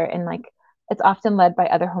together, and like it's often led by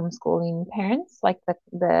other homeschooling parents, like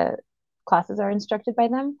the classes are instructed by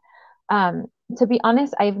them. Um, to be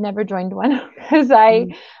honest, I've never joined one because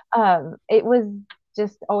Mm. it was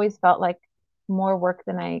just always felt like more work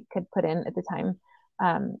than I could put in at the time.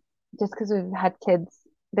 Um, just because we've had kids,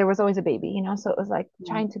 there was always a baby, so it was like Mm.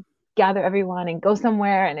 trying to gather everyone and go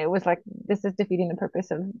somewhere. And it was like, this is defeating the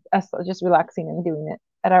purpose of us just relaxing and doing it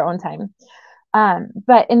at our own time.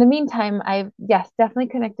 But in the meantime, I've, yes, definitely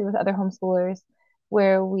connected with other homeschoolers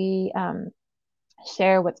where we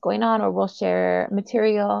share what's going on, or we'll share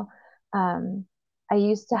material. Um, I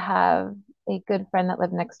used to have a good friend that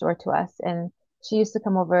lived next door to us, and she used to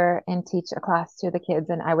come over and teach a class to the kids,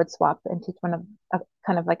 and I would swap and teach one of a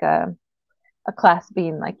kind of like a class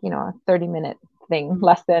being like, a 30-minute thing, Mm.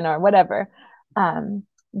 lesson or whatever.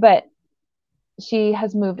 But she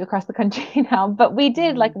has moved across the country now. But we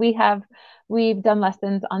did like Mm. we've done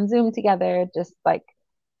lessons on Zoom together, just like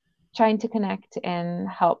trying to connect and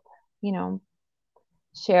help, you know,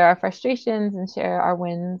 share our frustrations and share our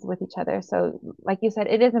wins with each other. So, like you said,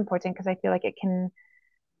 it is important because I feel like it can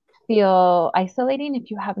feel isolating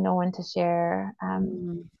if you have no one to share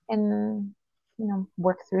Mm, and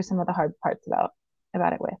work through some of the hard parts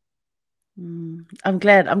about it with. I'm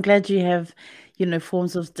glad. I'm glad you have,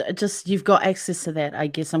 forms of just you've got access to that. I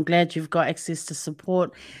guess I'm glad you've got access to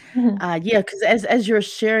support. Mhm. Yeah, because as you're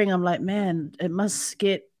sharing, I'm like, man, it must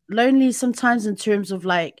get lonely sometimes in terms of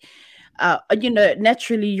like,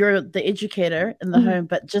 naturally you're the educator in the Mhm. home,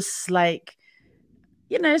 but just like,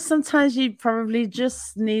 sometimes you probably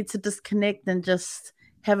just need to disconnect and just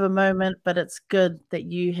have a moment. But it's good that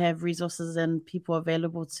you have resources and people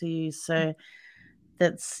available to you. So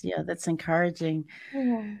that's encouraging.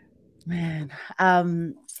 Yeah. Man,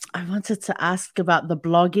 I wanted to ask about the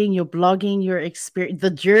blogging, your experience, the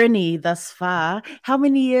journey thus far. How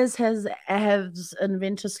many years has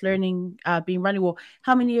Inventus Learning been running? Well,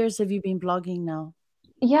 how many years have you been blogging now?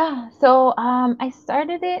 Yeah. So I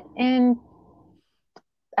started it in,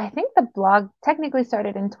 I think the blog technically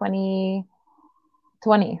started in 2020.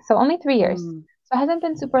 So only 3 years. Mm, So it hasn't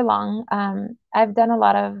been super long. I've done a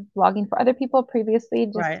lot of blogging for other people previously,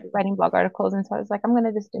 just right. writing blog articles. And so I was like, I'm going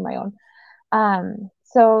to just do my own.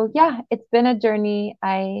 So yeah, it's been a journey.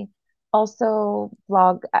 I also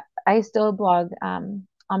blog, I still blog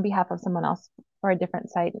on behalf of someone else for a different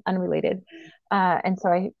site, unrelated. And so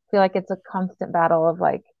I feel like it's a constant battle of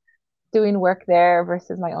like doing work there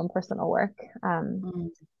versus my own personal work.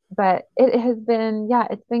 Mm, But it has been, yeah,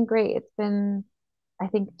 it's been great. It's been, I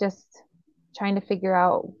think, just trying to figure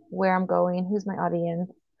out where I'm going, who's my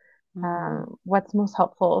audience, mm, what's most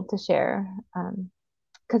helpful to share.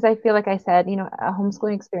 Because I feel like I said, a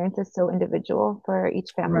homeschooling experience is so individual for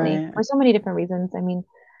each family right. for so many different reasons. I mean,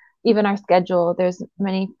 even our schedule, there's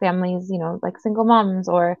many families, like single moms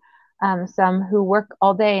or some who work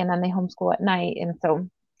all day and then they homeschool at night. And so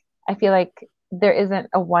I feel like there isn't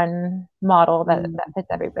a one model that Mm, fits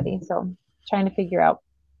everybody. So trying to figure out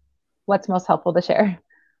what's most helpful to share.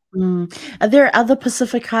 mm. Are there other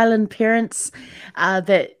Pacific Island parents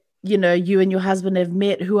that you and your husband have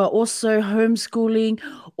met who are also homeschooling,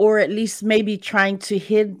 or at least maybe trying to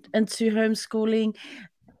head into homeschooling?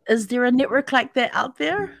 Is there a network like that out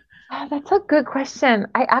there? Oh, that's a good question.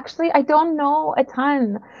 I don't know a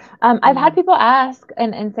ton. I've had Mm, people ask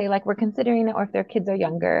and say like we're considering it, or if their kids are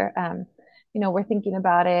younger, we're thinking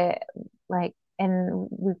about it, like, and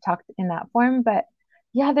we've talked in that form. But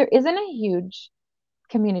yeah, there isn't a huge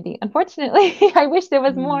community. Unfortunately, I wish there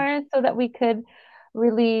was mm, more so that we could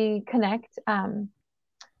really connect.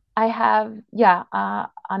 I have, yeah,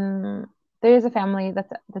 there is a family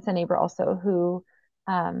that's a neighbor also who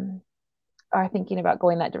um, are thinking about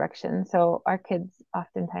going that direction. So our kids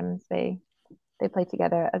oftentimes they play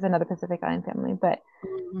together as another Pacific Island family. But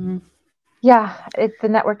mm, yeah, the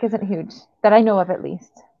network isn't huge that I know of at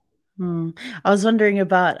least. mm. I was wondering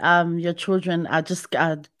about your children. Just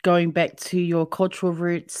going back to your cultural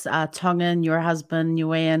roots, Tongan, your husband,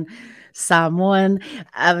 Niuean, Samoan,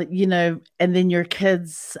 and then your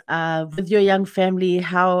kids. With your young family,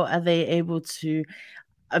 how are they able to?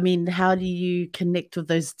 I mean, how do you connect with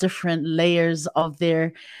those different layers of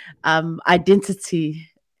their identity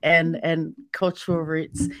and cultural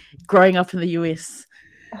roots growing up in the US,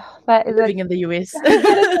 That is living in the US?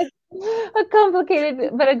 that is a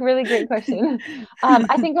complicated but a really great question.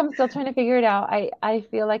 I think I'm still trying to figure it out. I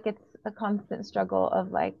feel like it's a constant struggle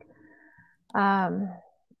of like um,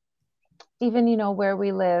 even where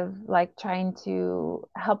we live, like trying to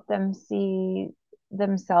help them see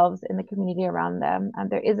themselves in the community around them.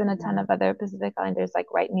 There isn't a ton Mm, of other Pacific Islanders like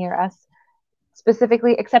right near us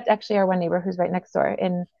specifically, except actually our one neighbor who's right next door.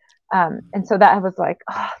 And so that I was like,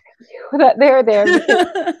 oh, thank you that they're there because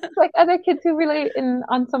like other kids who relate in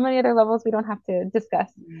on so many other levels we don't have to discuss.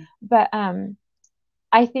 mm, But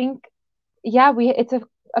I think yeah, we it's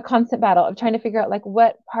a constant battle of trying to figure out like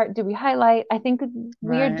what part do we highlight. I think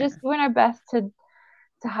we are right. just doing our best to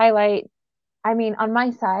highlight. I mean, on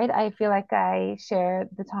my side, I feel like I share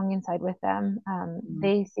the Tongan side with them. Mm,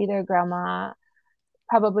 They see their grandma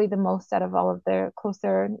probably the most out of all of their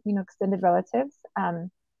closer, extended relatives.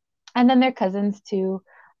 And then their cousins too,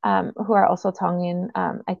 who are also Tongan.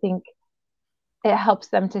 I think it helps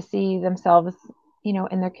them to see themselves,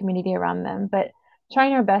 in their community around them. But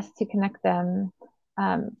trying our best to connect them,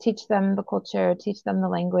 teach them the culture, teach them the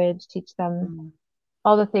language, teach them mm,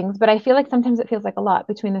 all the things. But I feel like sometimes it feels like a lot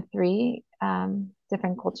between the three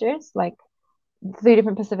different cultures, like three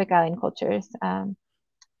different Pacific Island cultures.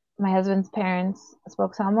 My husband's parents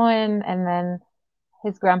spoke Samoan, and then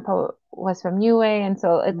his grandpa was from Niue, and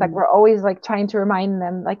so it's like mm, we're always like trying to remind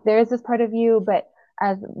them like there is this part of you, but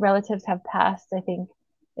as relatives have passed, I think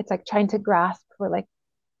it's like trying to grasp for like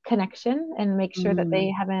connection and make sure that they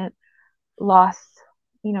Mm. haven't lost,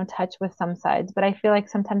 touch with some sides. But I feel like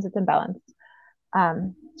sometimes it's imbalanced,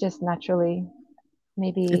 just naturally, It's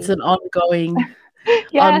maybe. an ongoing,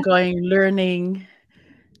 Yes, ongoing learning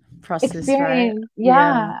process, right? experience. Yeah.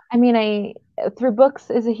 Yeah. I mean, through books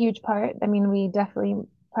is a huge part. I mean, we definitely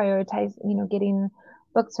prioritize, getting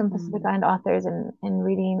books from Pacific Mm. Island authors and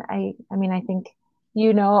reading. I mean, I think,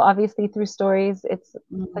 obviously through stories, it's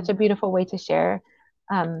such a Mm. beautiful way to share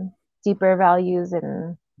deeper values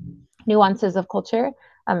and nuances of culture.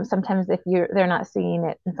 Sometimes if they're not seeing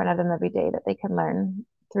it in front of them every day, that they can learn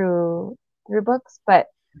through books. But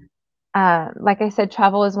like I said,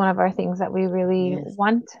 travel is one of our things that we really Yes.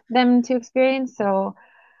 want them to experience. So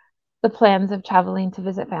the plans of traveling to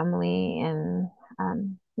visit family and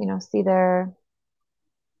see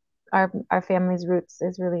our family's roots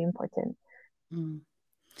is really important. Mm.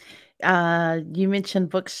 You mentioned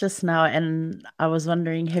books just now, and I was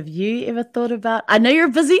wondering, have you ever thought about? I know you're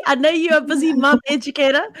busy. I know you're a busy mom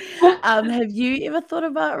educator. Have you ever thought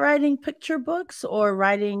about writing picture books or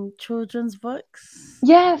writing children's books?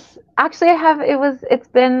 Yes, actually, I have. It's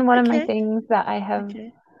been one of my Okay. things that I have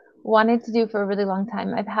Okay. wanted to do for a really long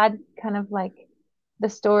time. I've had kind of like the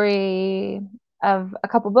story of a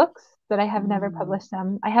couple books, but I have never Mm. published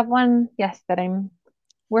them. I have one, yes, that I'm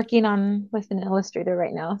working on with an illustrator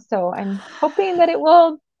right now. So I'm hoping that it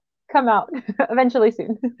will come out eventually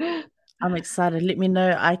soon. I'm excited. Let me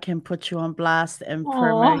know. I can put you on blast and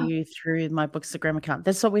promote Oh, you through my Bookstagram account.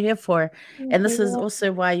 That's what we're here for. thank And this is you.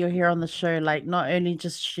 also why you're here on the show. Like, not only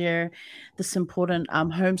just share this important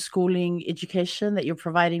homeschooling education that you're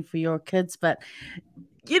providing for your kids, but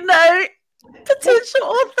you know, potential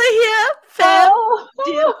author here, fam. Oh,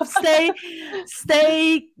 Yeah,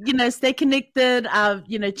 stay connected.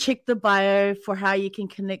 Check the bio for how you can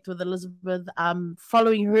connect with Elizabeth.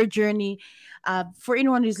 Following her journey. For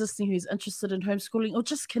anyone who's listening who's interested in homeschooling or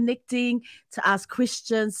just connecting to ask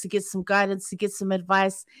questions, to get some guidance, to get some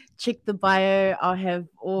advice, check the bio. I'll have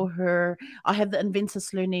the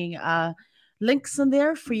Inventus Learning links in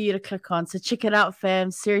there for you to click on. So check it out,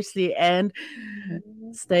 fam. Seriously, and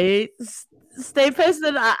stay stay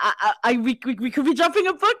posted. We could be dropping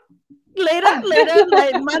a book later,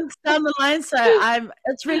 like months down the line. So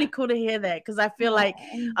it's really cool to hear that because I feel like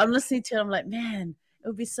oh, I'm listening to it. I'm like, man, it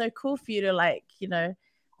would be so cool for you to like,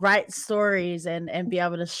 write stories and be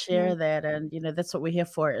able to share that. And that's what we're here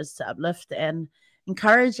for, is to uplift and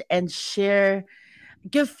encourage and share,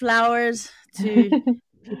 give flowers to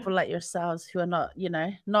people like yourselves who are not,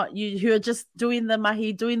 not you, who are just doing the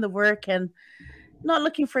mahi, doing the work and not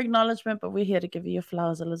looking for acknowledgement, but we're here to give you your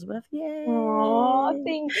flowers, Elizabeth. oh, Yay.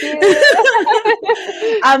 thank you.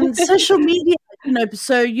 Social media,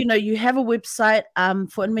 so you have a website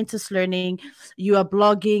for Inventus Learning, you are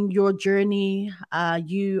blogging your journey,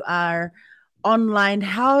 you are online.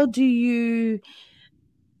 How do you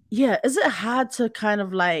is it hard to kind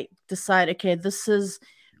of like decide, okay, this is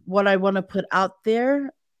what I want to put out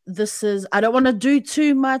there? This is, I don't want to do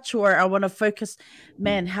too much, or I want to focus.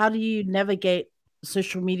 Man, how do you navigate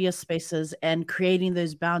social media spaces and creating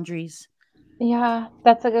those boundaries? Yeah,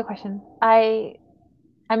 that's a good question. I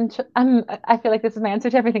feel like this is my answer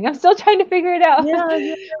to everything. I'm still trying to figure it out. Yeah,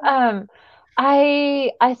 yeah. um,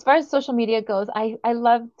 as far as social media goes, I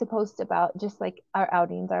love to post about just like our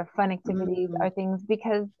outings, our fun activities, Mm, our things,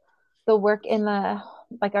 because the work in the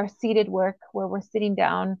like our seated work where we're sitting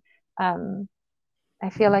down, um, I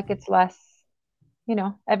feel like it's less.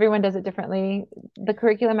 Everyone does it differently. The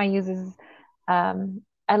curriculum I use is,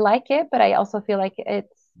 I like it, but I also feel like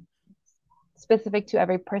it's specific to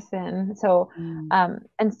every person. So mm,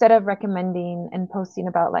 instead of recommending and posting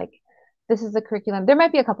about like, this is the curriculum, there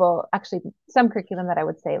might be a couple, actually, some curriculum that I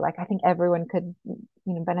would say like I think everyone could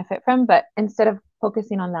benefit from. But instead of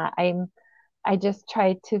focusing on that, I just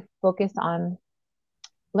try to focus on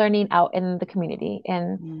learning out in the community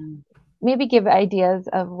and mm, maybe give ideas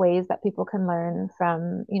of ways that people can learn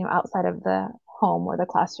from outside of the home or the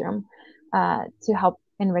classroom to help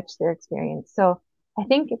enrich their experience. So I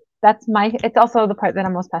think it's also the part that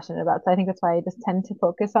I'm most passionate about. So I think that's why I just tend to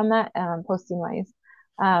focus on that, posting wise.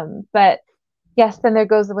 But yes, then there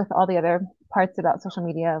goes with all the other parts about social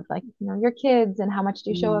media of like your kids and how much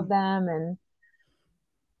do you show of mm. them, and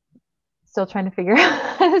still trying to figure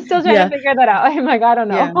still trying to Yeah, figure that out. I'm like, I don't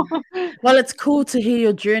yeah. know. Well, it's cool to hear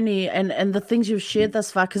your journey and the things you've shared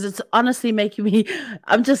thus far, because it's honestly making me.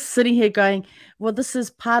 I'm just sitting here going, well, this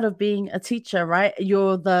is part of being a teacher, right?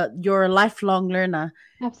 You're a lifelong learner.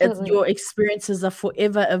 It's Absolutely. your experiences are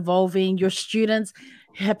forever evolving. Your students,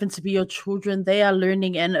 happen to be your children, they are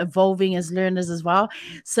learning and evolving as learners as well.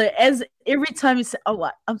 So as every time you say, "Oh,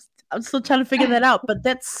 what? I'm still trying to figure that out," but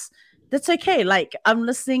that's okay. Like I'm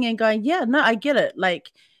listening and going, "Yeah, no, I get it."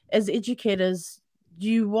 Like as educators,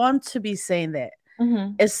 you want to be saying that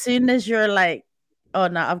Hmm. as soon as you're like, "Oh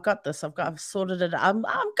no, I've sorted it. I've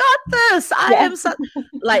got this. I Yeah. am so,"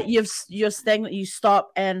 like you're stagnant. You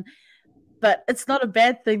stop and but it's not a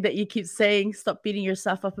bad thing that you keep saying, stop beating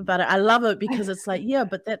yourself up about it. I love it because it's like, yeah,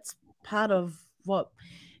 but that's part of what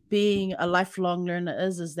being a lifelong learner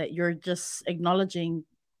is that you're just acknowledging,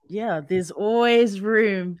 yeah, there's always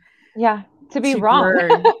room Yeah, to be to wrong.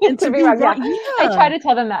 grow and To to be be wrong, yeah. wrong. I try Yeah. to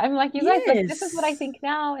tell them that. I'm like, "You guys, like, this is what I Yes. think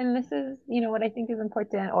now, and this is, what I think is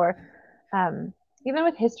important." Or, um, even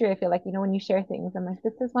with history, I feel like, when you share things, I'm like,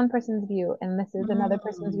 "This is one person's view, and this is another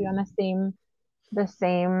person's view on Mm. the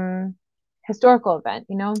same historical event,"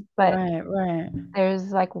 But Right, right.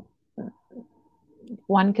 there's, like,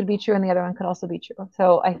 one could be true and the other one could also be true.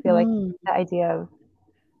 So I feel like Mm. the idea of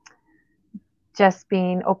just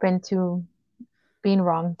being open to being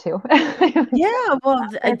wrong too. Yeah, well,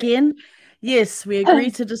 Perfect. again, yes, we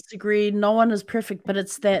agree to disagree. No one is perfect, but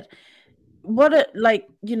it's that what it like,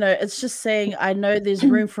 it's just saying, I know there's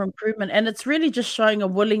room for improvement. And it's really just showing a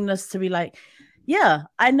willingness to be like, yeah,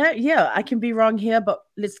 I know, yeah, I can be wrong here, but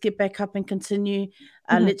let's get back up and continue.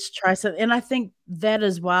 Mhm. Let's try something. And I think that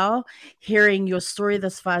as well, hearing your story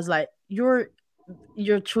this far is like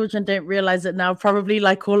your children don't realize it now, probably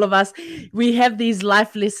like all of us. We have these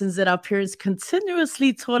life lessons that our parents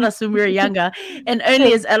continuously taught us when we were younger. And only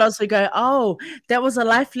True. as adults we go, oh, that was a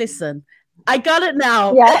life lesson. I got it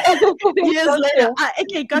now. Yeah. Years So later, true.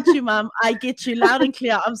 okay, got you, mom. I get you loud and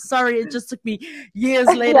clear. I'm sorry, it just took me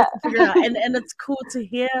years later Yeah. to figure it out. And it's cool to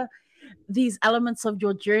hear these elements of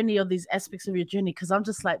your journey or these aspects of your journey because I'm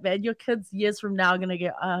just like, man, your kids years from now are gonna go,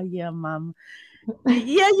 oh yeah, mom.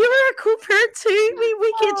 Yeah, you were a cool parent too.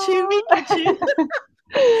 We get you, we get you.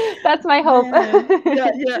 Aw. That's my hope. Man,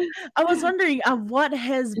 yeah, yeah. I was wondering, what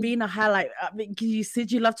has been a highlight? I mean, 'cause you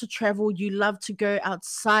said you love to travel, you love to go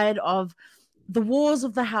outside of the walls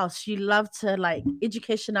of the house, you love to like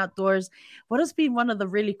education outdoors. What has been one of the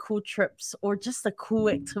really cool trips or just a cool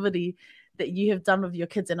activity that you have done with your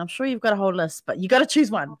kids? And I'm sure you've got a whole list, but you got to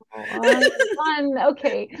choose one. Oh, fun.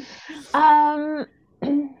 Okay. Um,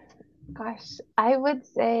 gosh, I would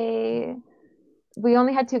say we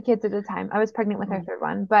only had two kids at the time. I was pregnant with our Mm, third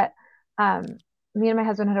one, but um, me and my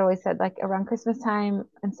husband had always said, like, around Christmas time,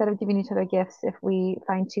 instead of giving each other gifts, if we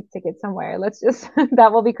find cheap tickets somewhere, let's just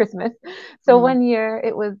that will be Christmas. So mm, one year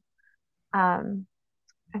it was, um,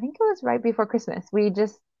 I think it was right before Christmas.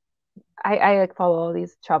 I like follow all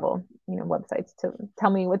these travel websites to tell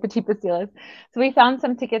me what the cheapest deal is. So we found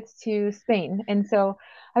some tickets to Spain, and so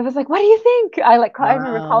I was like, "What do you think?" I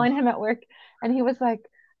remember wow. calling him at work, and he was like,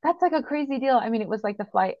 "That's like a crazy deal." I mean, it was like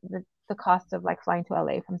the cost of like flying to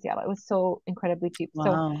LA from Seattle. It was so incredibly cheap.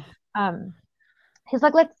 So Wow. um, he's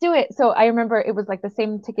like, let's do it. So I remember it was like the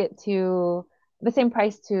same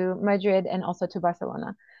price to Madrid and also to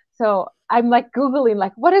Barcelona. So I'm like Googling,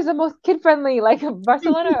 like, what is the most kid friendly, like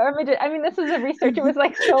Barcelona or Madrid? I mean, this is a research. It was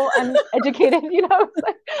like so uneducated, It's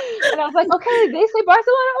like, and I was like, okay, they say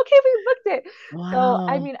Barcelona. Okay, we booked it. So,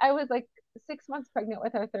 I Wow. mean, I was like 6 months pregnant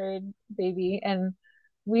with our third baby, and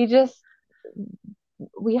we just,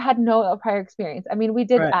 we had no prior experience. I mean, we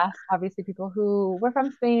did Right. ask obviously people who were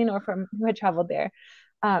from Spain or from who had traveled there,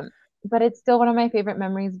 um, but it's still one of my favorite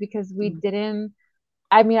memories because we Mm, didn't.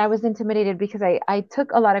 I mean, I was intimidated because I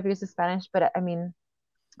took a lot of years of Spanish, but I mean,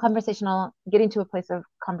 conversational getting to a place of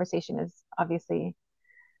conversation is obviously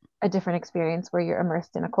a different experience where you're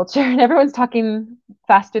immersed in a culture and everyone's talking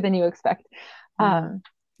faster than you expect. mm. Um,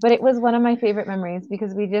 but it was one of my favorite memories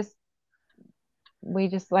because we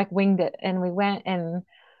just like winged it and we went and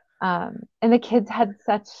the kids had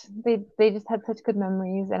they just had such good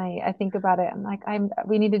memories and I think about it I'm like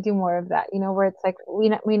we need to do more of that where it's like we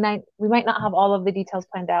might not have all of the details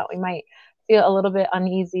planned out, we might feel a little bit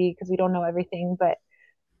uneasy because we don't know everything, but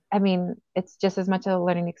I mean it's just as much a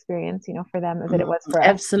learning experience for them as Mm, it was for us.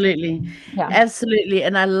 absolutely. Yeah. Absolutely.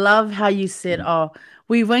 And I love how you said, oh,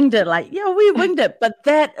 we winged it. Like, yeah, we winged it, but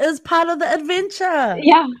that is part of the adventure.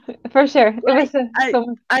 Yeah, for sure it Like was I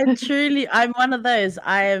so I truly I'm one of those.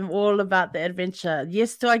 I am all about the adventure.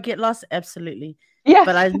 Yes, do I get lost? Absolutely. But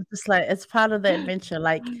yes. I'm just like it's part of the adventure.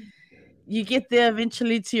 Like you get there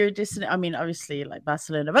eventually to your destination. I mean, obviously like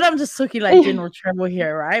Barcelona, but I'm just talking like It general travel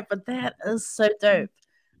here, right? But that is so dope.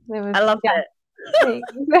 was, I love yeah. that.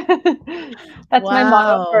 Thanks. That's my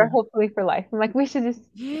motto for Wow. hopefully for life. I'm like, we should just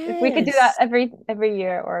if we could do that Yes. every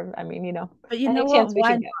year, or I mean, But you know any what? chance we Why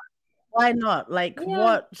should not? get. why not? Like,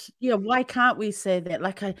 Yeah. why can't we say that?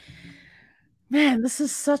 Like, man, this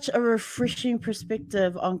is such a refreshing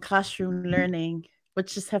perspective on classroom learning,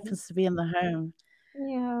 which just happens to be in the home.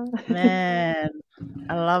 Yeah. Man,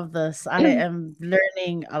 I love this. I am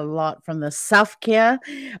learning a lot from the self-care.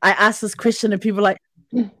 I ask this question and people are like,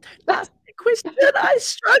 don't ask the question. I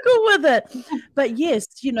struggle with it. But yes,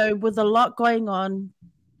 with a lot going on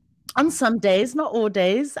some days, not all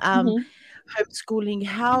days, Mhm. homeschooling,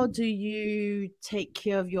 how do you take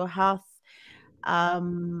care of your health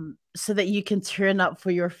so that you can turn up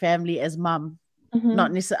for your family as mum?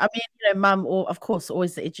 Not Mhm. necessarily, I mean, mum, or of course,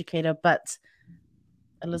 always the educator, but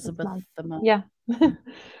It's Elizabeth, mom. the mum. Yeah.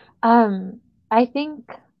 um, I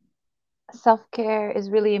think self-care is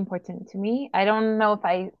really important to me. I don't know if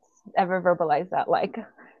I ever verbalize that. Like,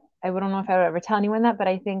 I don't know if I would ever tell anyone that, but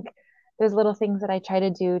I think there's little things that I try to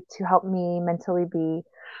do to help me mentally be,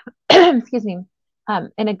 excuse me,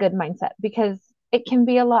 in a good mindset because it can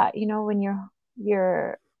be a lot, when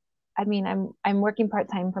you're. I mean, I'm working part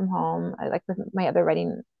time from home, like with my other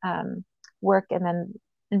writing work, and then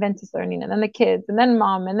Adventist learning, and then the kids, and then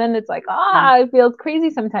mom, and then it's like Mm, it feels crazy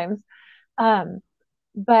sometimes. Um,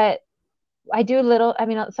 but I do little. I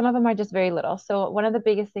mean, some of them are just very little. So one of the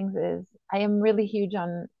biggest things is I am really huge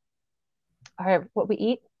on what we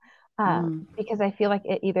eat mm, because I feel like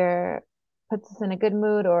it either puts us in a good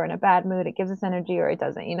mood or in a bad mood. It gives us energy or it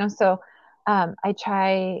doesn't. So I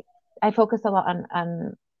try. I focus a lot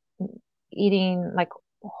on eating like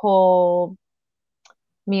whole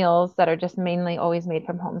meals that are just mainly always made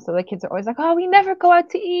from home. So the kids are always like, "Oh, we never go out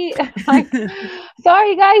to eat." Like,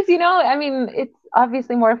 sorry guys, I mean, it's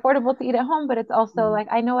obviously more affordable to eat at home, but it's also mm, like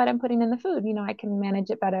I know what I'm putting in the food. I can manage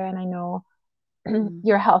it better, and I know mm,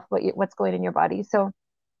 your health, what's going in your body. So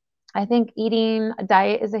I think eating a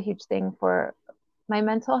diet is a huge thing for my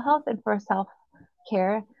mental health and for self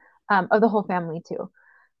care of the whole family too.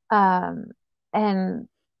 Um, and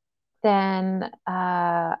then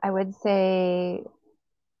I would say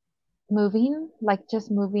moving, like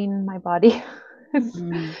just moving my body.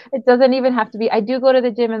 mm, It doesn't even have to be. I do go to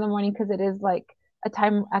the gym in the morning because it is like a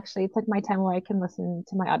time. Actually, it's like my time where I can listen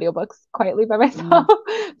to my audiobooks quietly by myself. mm,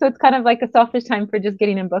 So it's kind of like a selfish time for just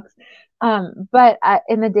getting in books. But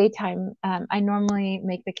in the daytime, I normally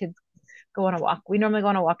make the kids go on a walk. We normally go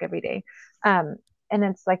on a walk every day. Um, and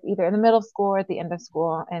it's like either in the middle of school or at the end of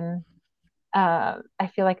school. And I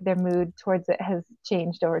feel like their mood towards it has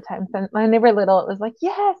changed over time. So when they were little, it was like,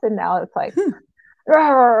 yes. And now it's like,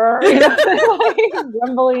 like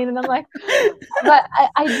grumbling. And I'm like, but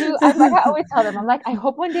I do. I'm like, I always tell them, I'm like, I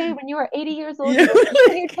hope one day when you are 80 years old, Yeah, you will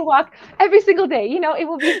continue to walk every single day. It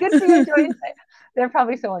will be good for your joints. They're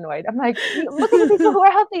probably so annoyed. I'm like, look at the people who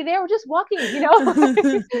are healthy. They're just walking.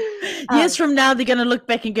 Years um, from now, they're gonna look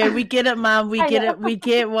back and go, "We get it, mom. We I get know. it. We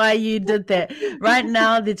get why you did that." Right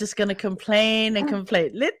now, they're just gonna complain and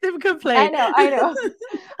complain. Let them I complain. know. I know.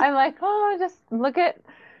 I'm like, oh, just look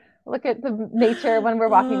at the nature when we're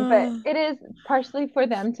walking, but Oh, it is partially for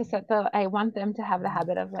them to I want them to have the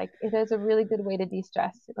habit of like it is a really good way to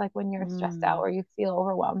de-stress, like when you're stressed out mm, or you feel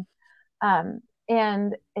overwhelmed. um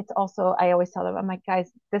and it's also, I always tell them, I'm like,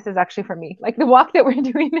 guys, this is actually for me, like the walk that we're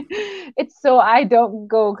doing. It's so I don't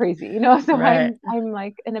go crazy, so right. I'm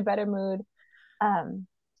like in a better mood.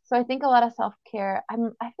 So I think a lot of self-care, I feel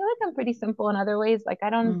like I'm pretty simple in other ways. Like I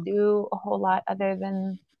don't Mm, do a whole lot other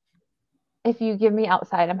than if you give me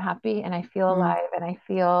outside, I'm happy and I feel mm, alive and I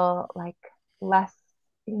feel like less,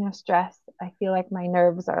 stress. I feel like my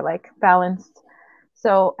nerves are like balanced.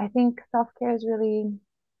 So I think self care is really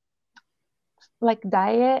like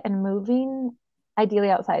diet and moving, ideally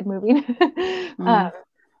outside moving. um, mm,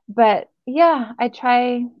 but yeah, I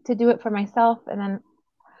try to do it for myself, and then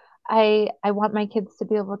I want my kids to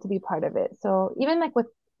be able to be part of it. So even like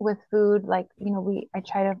with food, like I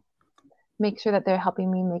try to make sure that they're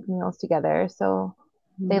helping me make meals together. So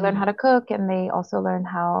they learn mm, how to cook and they also learn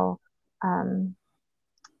how um,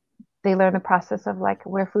 they learn the process of like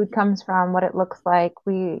where food comes from, what it looks like.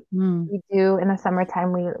 mm. We do in the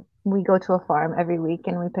summertime, we go to a farm every week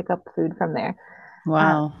and we pick up food from there.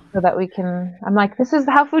 um, Wow. so that we can, I'm like, this is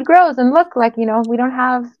how food grows, and look, like, we don't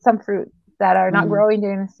have some fruit that are not Mm, growing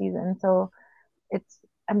during the season. So it's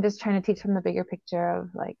I'm just trying to teach them the bigger picture of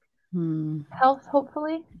like mm, health,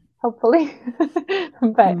 hopefully.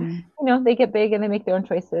 But mm. they get big and they make their own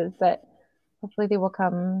choices, but hopefully they will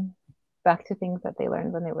come back to things that they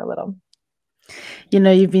learned when they were little.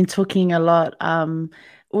 You've been talking a lot,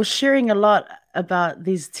 or sharing a lot about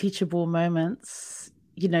these teachable moments,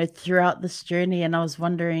 throughout this journey. And I was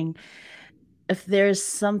wondering if there's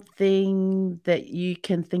something that you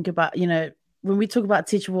can think about, when we talk about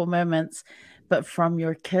teachable moments, but from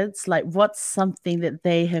your kids? Like, what's something that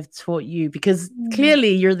they have taught you? Because Mm.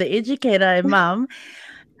 clearly you're the educator and mum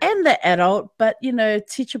and the adult, but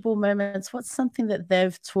teachable moments. What's something that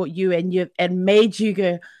they've taught you and made you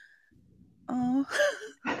go, oh,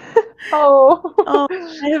 oh, Oh.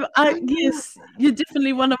 yes, you're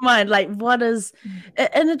definitely one of mine. Like, what is,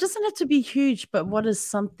 and it doesn't have to be huge, but what is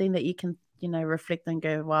something that you can, reflect and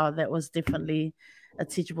go, wow, that was definitely a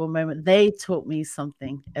teachable moment. They taught me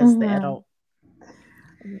something as the Mhm. adult.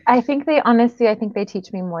 I think they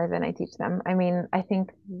teach me more than I teach them. I mean, I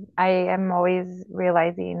think I am always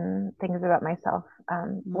realizing things about myself,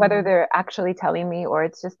 whether Mm, they're actually telling me or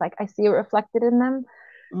it's just like I see it reflected in them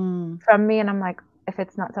mm, from me, and I'm like, if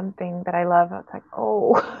it's not something that I love, it's like,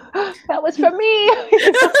 oh, that was from me.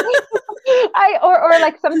 Or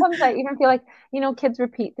like sometimes I even feel like kids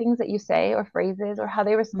repeat things that you say or phrases or how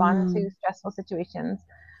they respond to mm, stressful situations.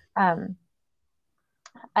 Um,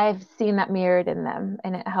 I've seen that mirrored in them,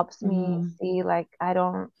 and it helps me mm, see like I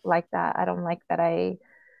don't like that. I don't like that I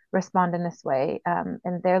respond in this way, and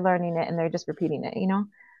they're learning it and they're just repeating it.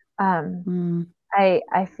 Um, mm,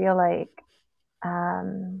 I feel like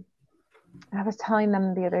um, I was telling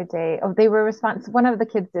them the other day. Oh, they were one of the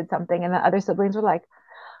kids did something, and the other siblings were like,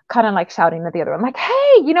 kind of like shouting at the other one, like,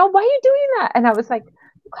 hey, why are you doing that? And I was like,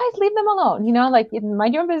 you guys leave them alone, like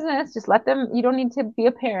mind your own business, just let them, you don't need to be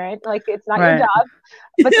a parent, like it's not your right. job.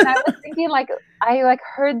 But then I was thinking like, I like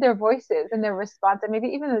heard their voices and their response and maybe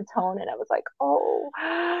even the tone, and I was like, oh,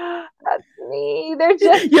 that's me. They're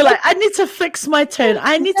just You're like, I need to fix my tone.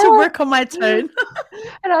 I need to yeah. work on my tone.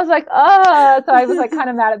 And I was like, oh, so I was like kind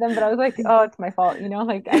of mad at them, but I was like, oh, it's my fault,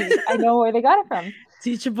 like I know where they got it from.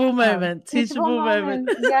 Teachable moment. Teachable Teachable moment.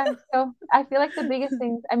 moments. Yeah. So I feel like the biggest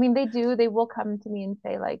things, I mean, they will come to me and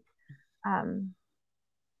say, like, um,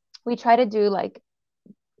 we try to do like,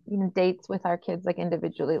 dates with our kids, like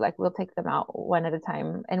individually, like we'll take them out one at a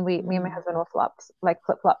time. And me and my Mm, husband will like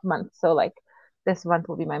flip flop months. So, like, this month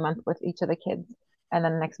will be my month with each of the kids, and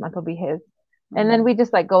then next month will be his. And then we mm,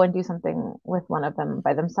 just like go and do something with one of them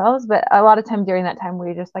by themselves. But a lot of time during that time,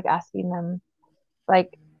 we're just like asking them,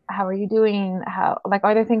 like, how are you doing, how, like,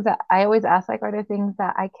 are there things that I always ask, like, are there things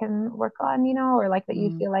that I can work on, or like that you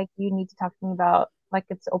mm, feel like you need to talk to me about, like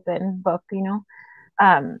it's open book.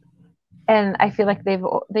 um and I feel like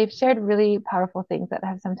they've shared really powerful things that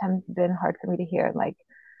have sometimes been hard for me to hear, like,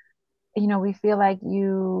 we feel like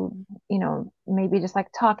maybe just like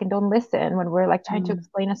talk and don't listen when we're like trying to mm,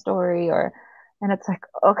 explain a story, and it's like,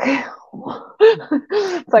 okay,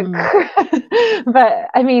 it's like, mm, but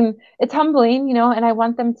I mean, it's humbling, and I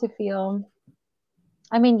want them to feel,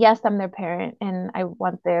 I mean, yes, I'm their parent and I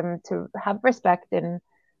want them to have respect and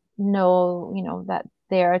know, that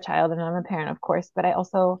they're a child and I'm a parent, of course, but I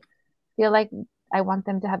also feel like I want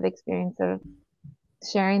them to have the experience of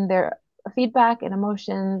sharing their feedback and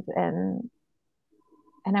emotions, and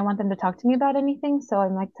I want them to talk to me about anything. So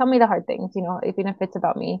I'm like, tell me the hard things, even if it's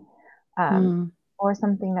about me, um, mm, or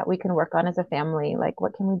something that we can work on as a family. Like,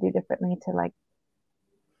 what can we do differently to, like,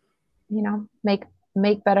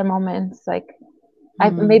 make better moments? Like,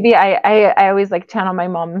 mm, I always like channel my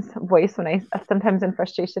mom's voice when I sometimes in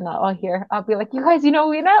frustration I'll be like, you guys,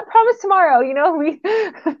 we're not promised tomorrow, we don't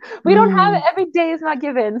have it, mm, every day is not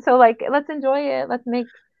given, so like let's enjoy it, let's make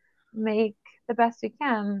the best we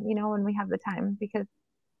can, when we have the time, because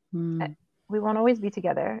mm. we won't always be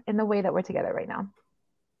together in the way that we're together right now.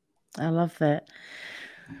 I love that.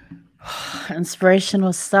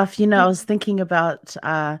 Inspirational stuff. I was thinking about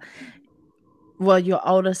well, your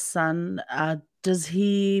oldest son, does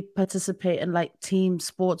he participate in like team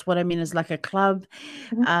sports? What I mean is like a club,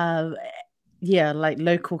 Mhm. uh, yeah, like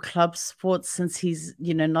local club sports. Since he's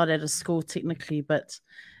not at a school technically, but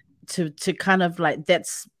to kind of like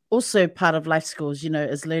that's also part of life skills.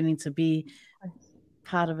 Is learning to be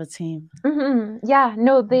part of a team. Yeah,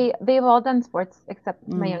 no, they've all done sports except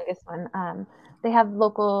my Mm. youngest one. They have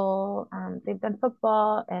local. They've done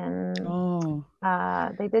football and Oh,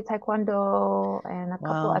 they did taekwondo and a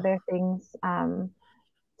couple wow. other things,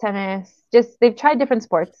 tennis. Just they've tried different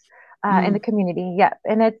sports in the Mm. community. Yeah,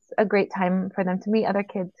 and it's a great time for them to meet other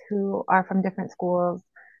kids who are from different schools,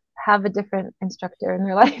 have a different instructor in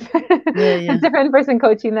their life, Yeah, a yeah, different person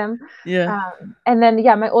coaching them. yeah. And then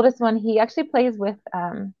yeah, my oldest one, he actually plays with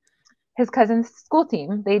his cousin's school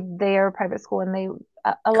team. They are a private school, and they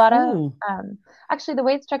a lot of Cool. actually the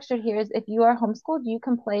way it's structured here is if you are homeschooled, you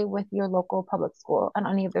can play with your local public school on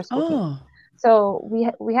any of their school teams. Oh, So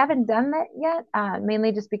we haven't done that yet,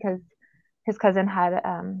 mainly just because his cousin had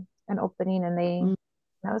an opening, and mm,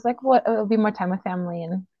 I was like, what? It'll be more time with family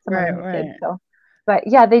and some of right, the kids. right. So, but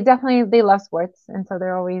yeah, they love sports, and so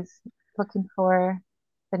they're always looking for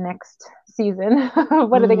the next season.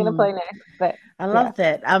 What are they going to play next? But I yeah. love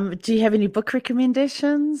that. Do you have any book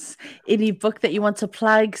recommendations? Any book that you want to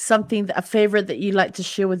plug? A favorite that you like to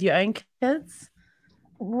share with your own kids?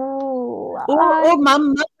 Ooh, Or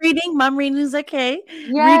mum reading? Mum reading is okay.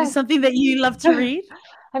 Read yes. something that you love to read.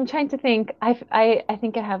 I'm trying to think. I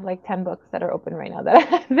think I have like 10 books that are open right now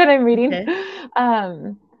that that I'm reading. Okay.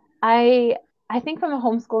 Um, I I think from a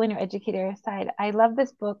homeschooling or educator side, I love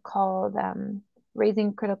this book called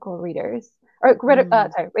Raising Critical Readers or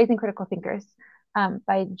Mm, Raising Critical Thinkers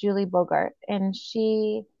by Julie Bogart, and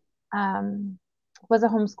she um, was a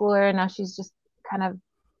homeschooler, and now she's just kind of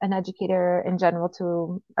an educator in general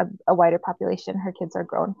to a wider population. Her kids are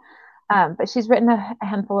grown, but she's written a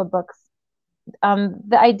handful of books.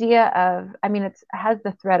 The idea of, I mean, it has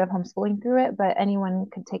the thread of homeschooling through it, but anyone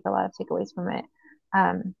could take a lot of takeaways from it.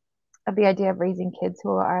 Um, of the idea of raising kids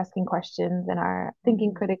who are asking questions and are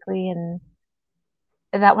thinking mm, critically, and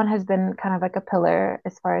that one has been kind of like a pillar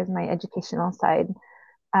as far as my educational side.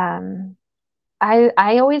 Um,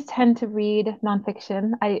 I always tend to read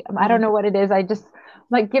nonfiction. I don't mm, know what it is. I just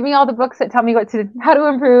like give me all the books that tell me how to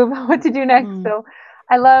improve, what to do next. mm. So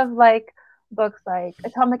I love like books like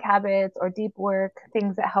Atomic Habits or Deep Work,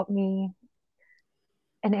 things that help me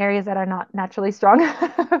in areas that are not naturally strong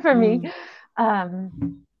for me. Mm, Um,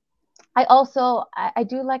 I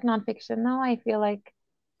do like nonfiction though. I feel like,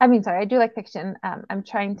 I mean, sorry, I do like fiction. I'm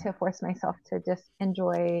trying to force myself to just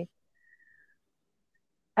enjoy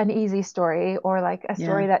an easy story or like a yeah.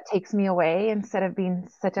 story that takes me away instead of being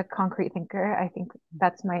such a concrete thinker. I think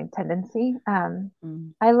that's my tendency.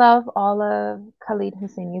 Mm, I love all of Khalid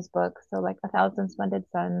Hosseini's books. So like A Thousand Splendid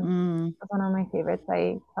Suns mm. was one of my favorites.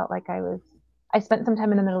 I felt like I spent some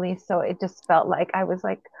time in the Middle East, so it just felt like I was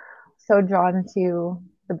like so drawn to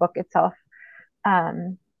the book itself.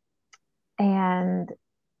 Um, and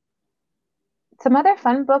some other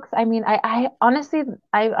fun books. I mean, I honestly,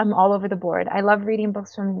 I'm all over the board. I love reading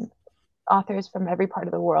books from authors from every part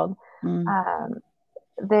of the world. Mm. Um,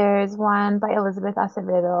 there's one by Elizabeth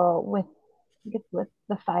Acevedo with, I think it's with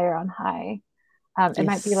The Fire on High. It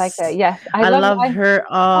might be like a, Yes. yes, I I love, love her.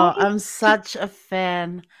 I, Oh, I'm such a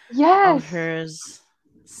fan of yes. hers.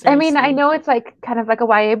 I mean, I Seriously. know it's like kind of like a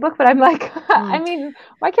YA book, but I'm like, I Mm. mean,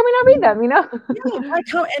 why can we not read them, you Yeah, know? like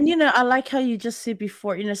how, and I like how you just said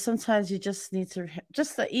before, sometimes you just need to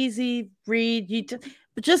just the easy read,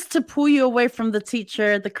 but just to pull you away from the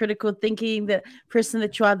teacher, the critical thinking, the person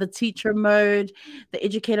that you are, the teacher mode, the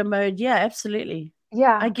educator mode. Yeah, absolutely.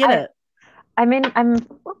 I Yeah, get it.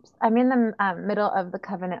 I'm in the middle of The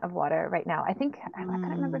Covenant of Water right now. I can't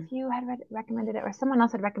remember Mm, if you had recommended it or someone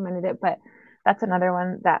else had recommended it, but that's another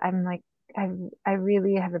one that I'm like, I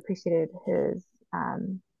really have appreciated his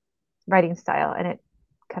um, writing style, and it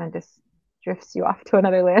kind of just drifts you off to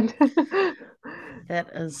another land. that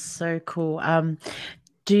is so cool.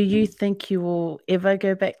 Do you think you will ever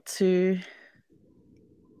go back to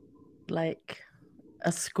like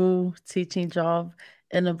a school teaching job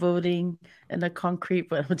in a building in a concrete,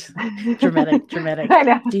 but dramatic, dramatic. I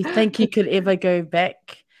know. Do you think you could ever go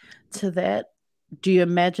back to that? Do you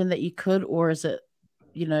imagine that you could, or is it,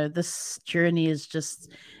 this journey has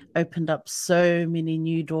just opened up so many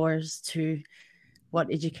new doors to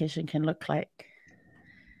what education can look like?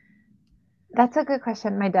 That's a good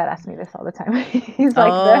question. My dad asks me this all the time. He's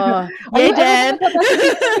like, Oh, "Are yay, you ever going to Dad. go back to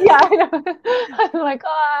teaching?" Yeah, I know. I'm like,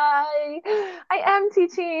 I am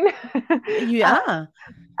teaching. You Uh, are,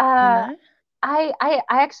 you uh, know? I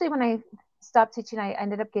actually, when I stopped teaching, I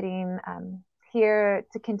ended up getting here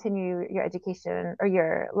to continue your education or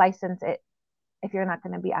your license. If you're not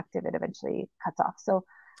going to be active, it eventually cuts off. So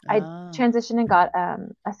I Ah, transitioned and got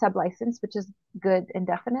a sub license, which is good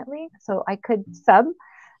indefinitely. So I could sub,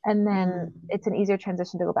 and then mm, it's an easier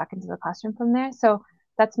transition to go back into the classroom from there. So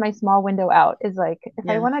that's my small window out. Is like if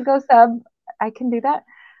I yeah. want to go sub, I can do that.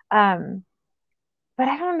 Um, but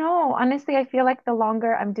I don't know. Honestly, I feel like the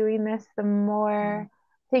longer I'm doing this, the Mm, more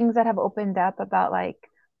things that have opened up about like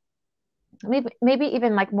maybe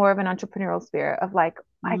even like more of an entrepreneurial spirit of like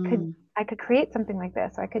mm, I could create something like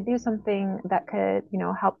this, or I could do something that could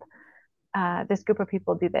help this group of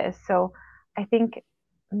people do this. So I think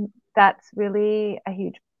that's really a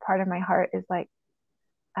huge part of my heart is like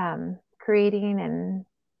creating and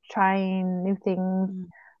trying new things.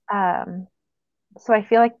 mm. Um, so I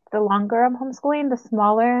feel like the longer I'm homeschooling, the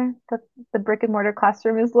smaller the brick and mortar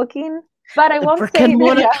classroom is looking. But I The won't brick say and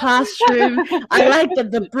mortar that, classroom. I like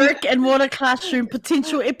that. The brick and mortar classroom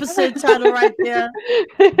potential episode title right there.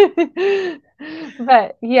 yeah.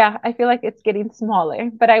 But yeah, I feel like it's getting smaller.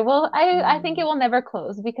 But I think it Mm, will never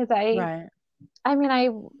close because right. I mean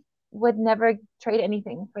would never trade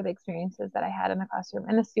anything for the experiences that I had in the classroom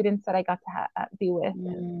and the students that I got to be with.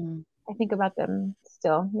 And Mm, I think about them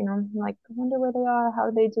still, like, I wonder where they are, how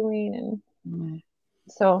are they doing? And mm.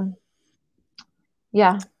 so,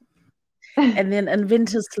 yeah. And then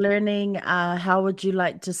Inventors Learning, how would you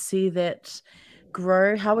like to see that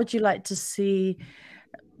grow? How would you like to see,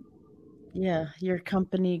 yeah, your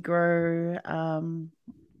company grow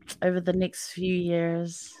over the next few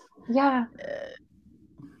years? Yeah.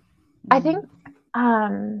 I Mm, think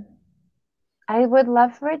I would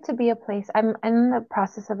love for it to be a place. I'm in the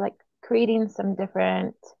process of like creating some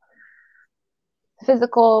different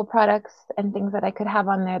physical products and things that I could have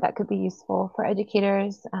on there that could be useful for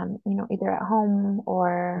educators, either at home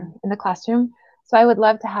or mm, in the classroom. So I would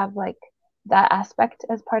love to have like that aspect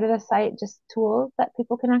as part of the site, just tools that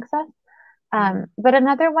people can access. mm, But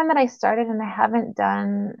another one that I started and I haven't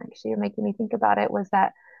done, actually, you're making me think about it, was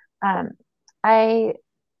that um, I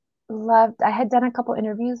I had done a couple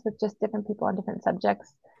interviews with just different people on different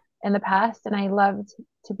subjects in the past, and I loved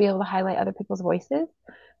to be able to highlight other people's voices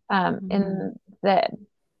mm, in the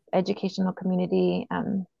educational community,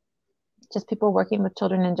 just people working with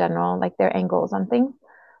children in general, like their angles on things.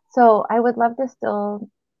 So I would love to still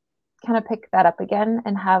kind of pick that up again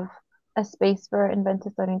and have a space for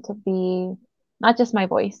inventive learning to be not just my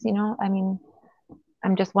voice, I mean,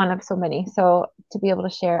 I'm just one of so many. So to be able to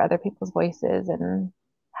share other people's voices and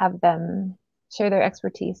have them share their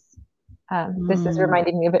expertise. This is mm.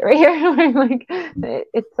 reminding me of it right here. Like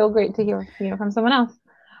it's so great to hear, from someone else.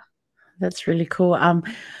 That's really cool.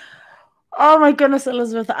 Oh my goodness,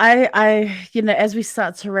 Elizabeth. As we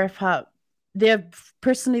start to wrap up, there've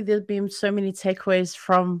been so many takeaways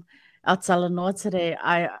from our Talanoa today.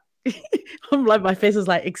 I'm like my face is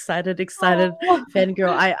like excited, Oh,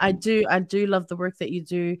 fangirl. I do love the work that you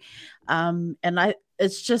do. And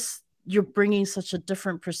it's just you're bringing such a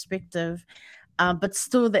different perspective, but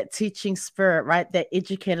still that teaching spirit, right? That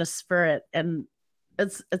educator spirit. And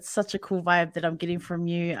it's such a cool vibe that I'm getting from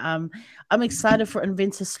you. I'm excited for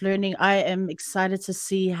Inventors Learning. I am excited to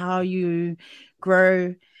see how you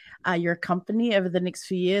grow your company over the next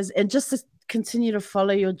few years, and just to continue to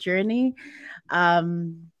follow your journey.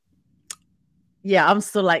 Um, yeah, I'm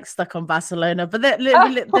still like stuck on Barcelona, but that's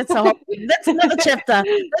another chapter.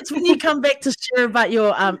 That's when you come back to share about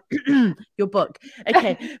your your book.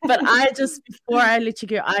 Okay, but before I let you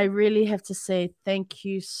go, I really have to say thank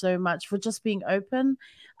you so much for just being open,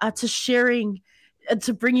 to sharing,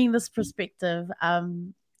 to bringing this perspective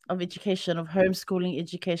of education, of homeschooling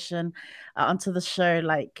education, onto the show.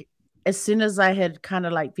 Like, as soon as I had kind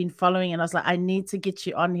of like been following, and I was like, I need to get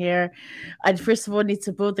you on here. I first of all need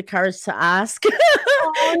to build the courage to ask,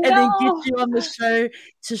 oh and then get no. you on the show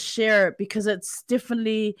to share it, because it's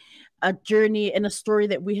definitely a journey and a story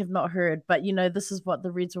that we have not heard. But this is what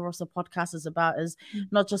the Red Rosa podcast is about: is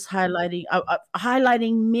not just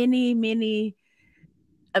highlighting many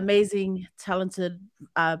amazing, talented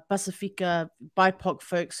Pacifica BIPOC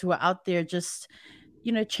folks who are out there just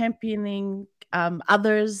championing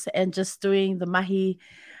others and just doing the mahi.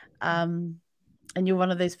 Um, and you're one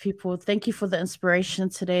of those people. Thank you for the inspiration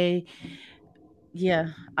today.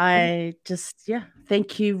 Yeah,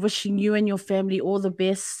 thank you. Wishing you and your family all the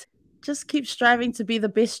best. Just keep striving to be the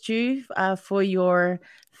best you, for your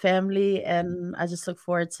family. And I just look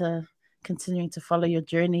forward to continuing to follow your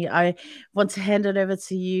journey. I want to hand it over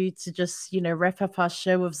to you to just, wrap up our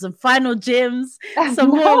show with some final gems, some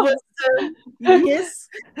more No. wisdom. Yes.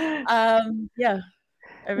 Yeah,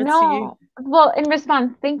 over to you. No. Well, in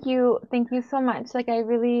response, thank you. Thank you so much. Like, I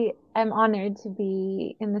really am honored to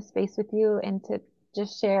be in this space with you and to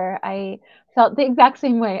just share. I felt the exact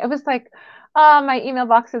same way. I was like, my email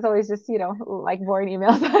box is always just, like boring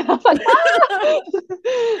emails. I was like,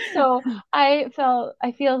 so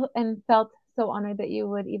I feel and felt so honored that you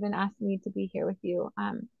would even ask me to be here with you.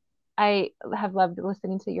 I have loved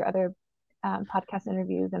listening to your other podcast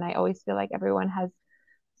interviews, and I always feel like everyone has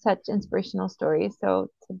such inspirational stories. So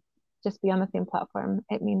to just be on the same platform,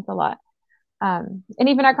 it means a lot. And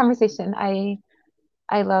even our conversation, I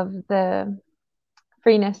love the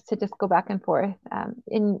freeness to just go back and forth.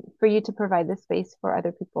 And for you to provide this space for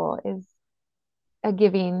other people is a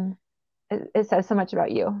giving. It says so much about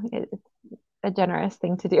you. It's a generous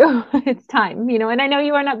thing to do. It's time, and I know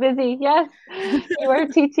you are not busy. Yes, you are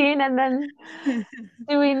teaching and then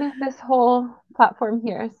doing this whole platform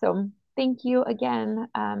here. So thank you again.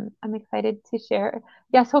 I'm excited to share.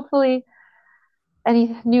 Yes, hopefully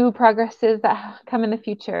any new progresses that come in the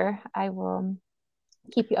future, I will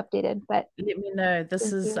keep you updated. But Let me know. This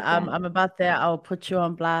thank is you again. I'm about there. I'll put you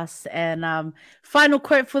on blast. And final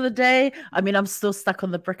quote for the day. I mean, I'm still stuck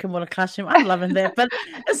on the brick and mortar classroom. I'm loving that, but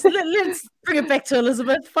let's bring it back to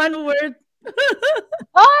Elizabeth. Final word.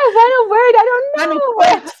 Oh, final word. Final I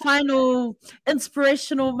don't quote. Final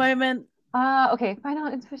inspirational moment. know. Okay, final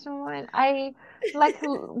inspirational moment. I like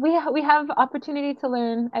we have opportunity to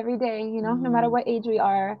learn every day. You know, no matter Mm, what age we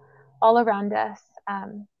are, all around us.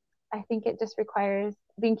 I think it just requires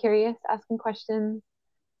being curious, asking questions.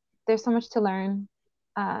 There's so much to learn,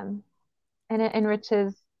 and it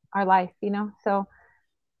enriches our life. You know, so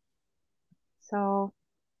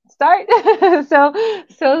start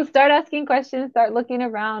so start asking questions, start looking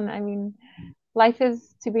around. I mean, life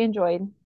is to be enjoyed.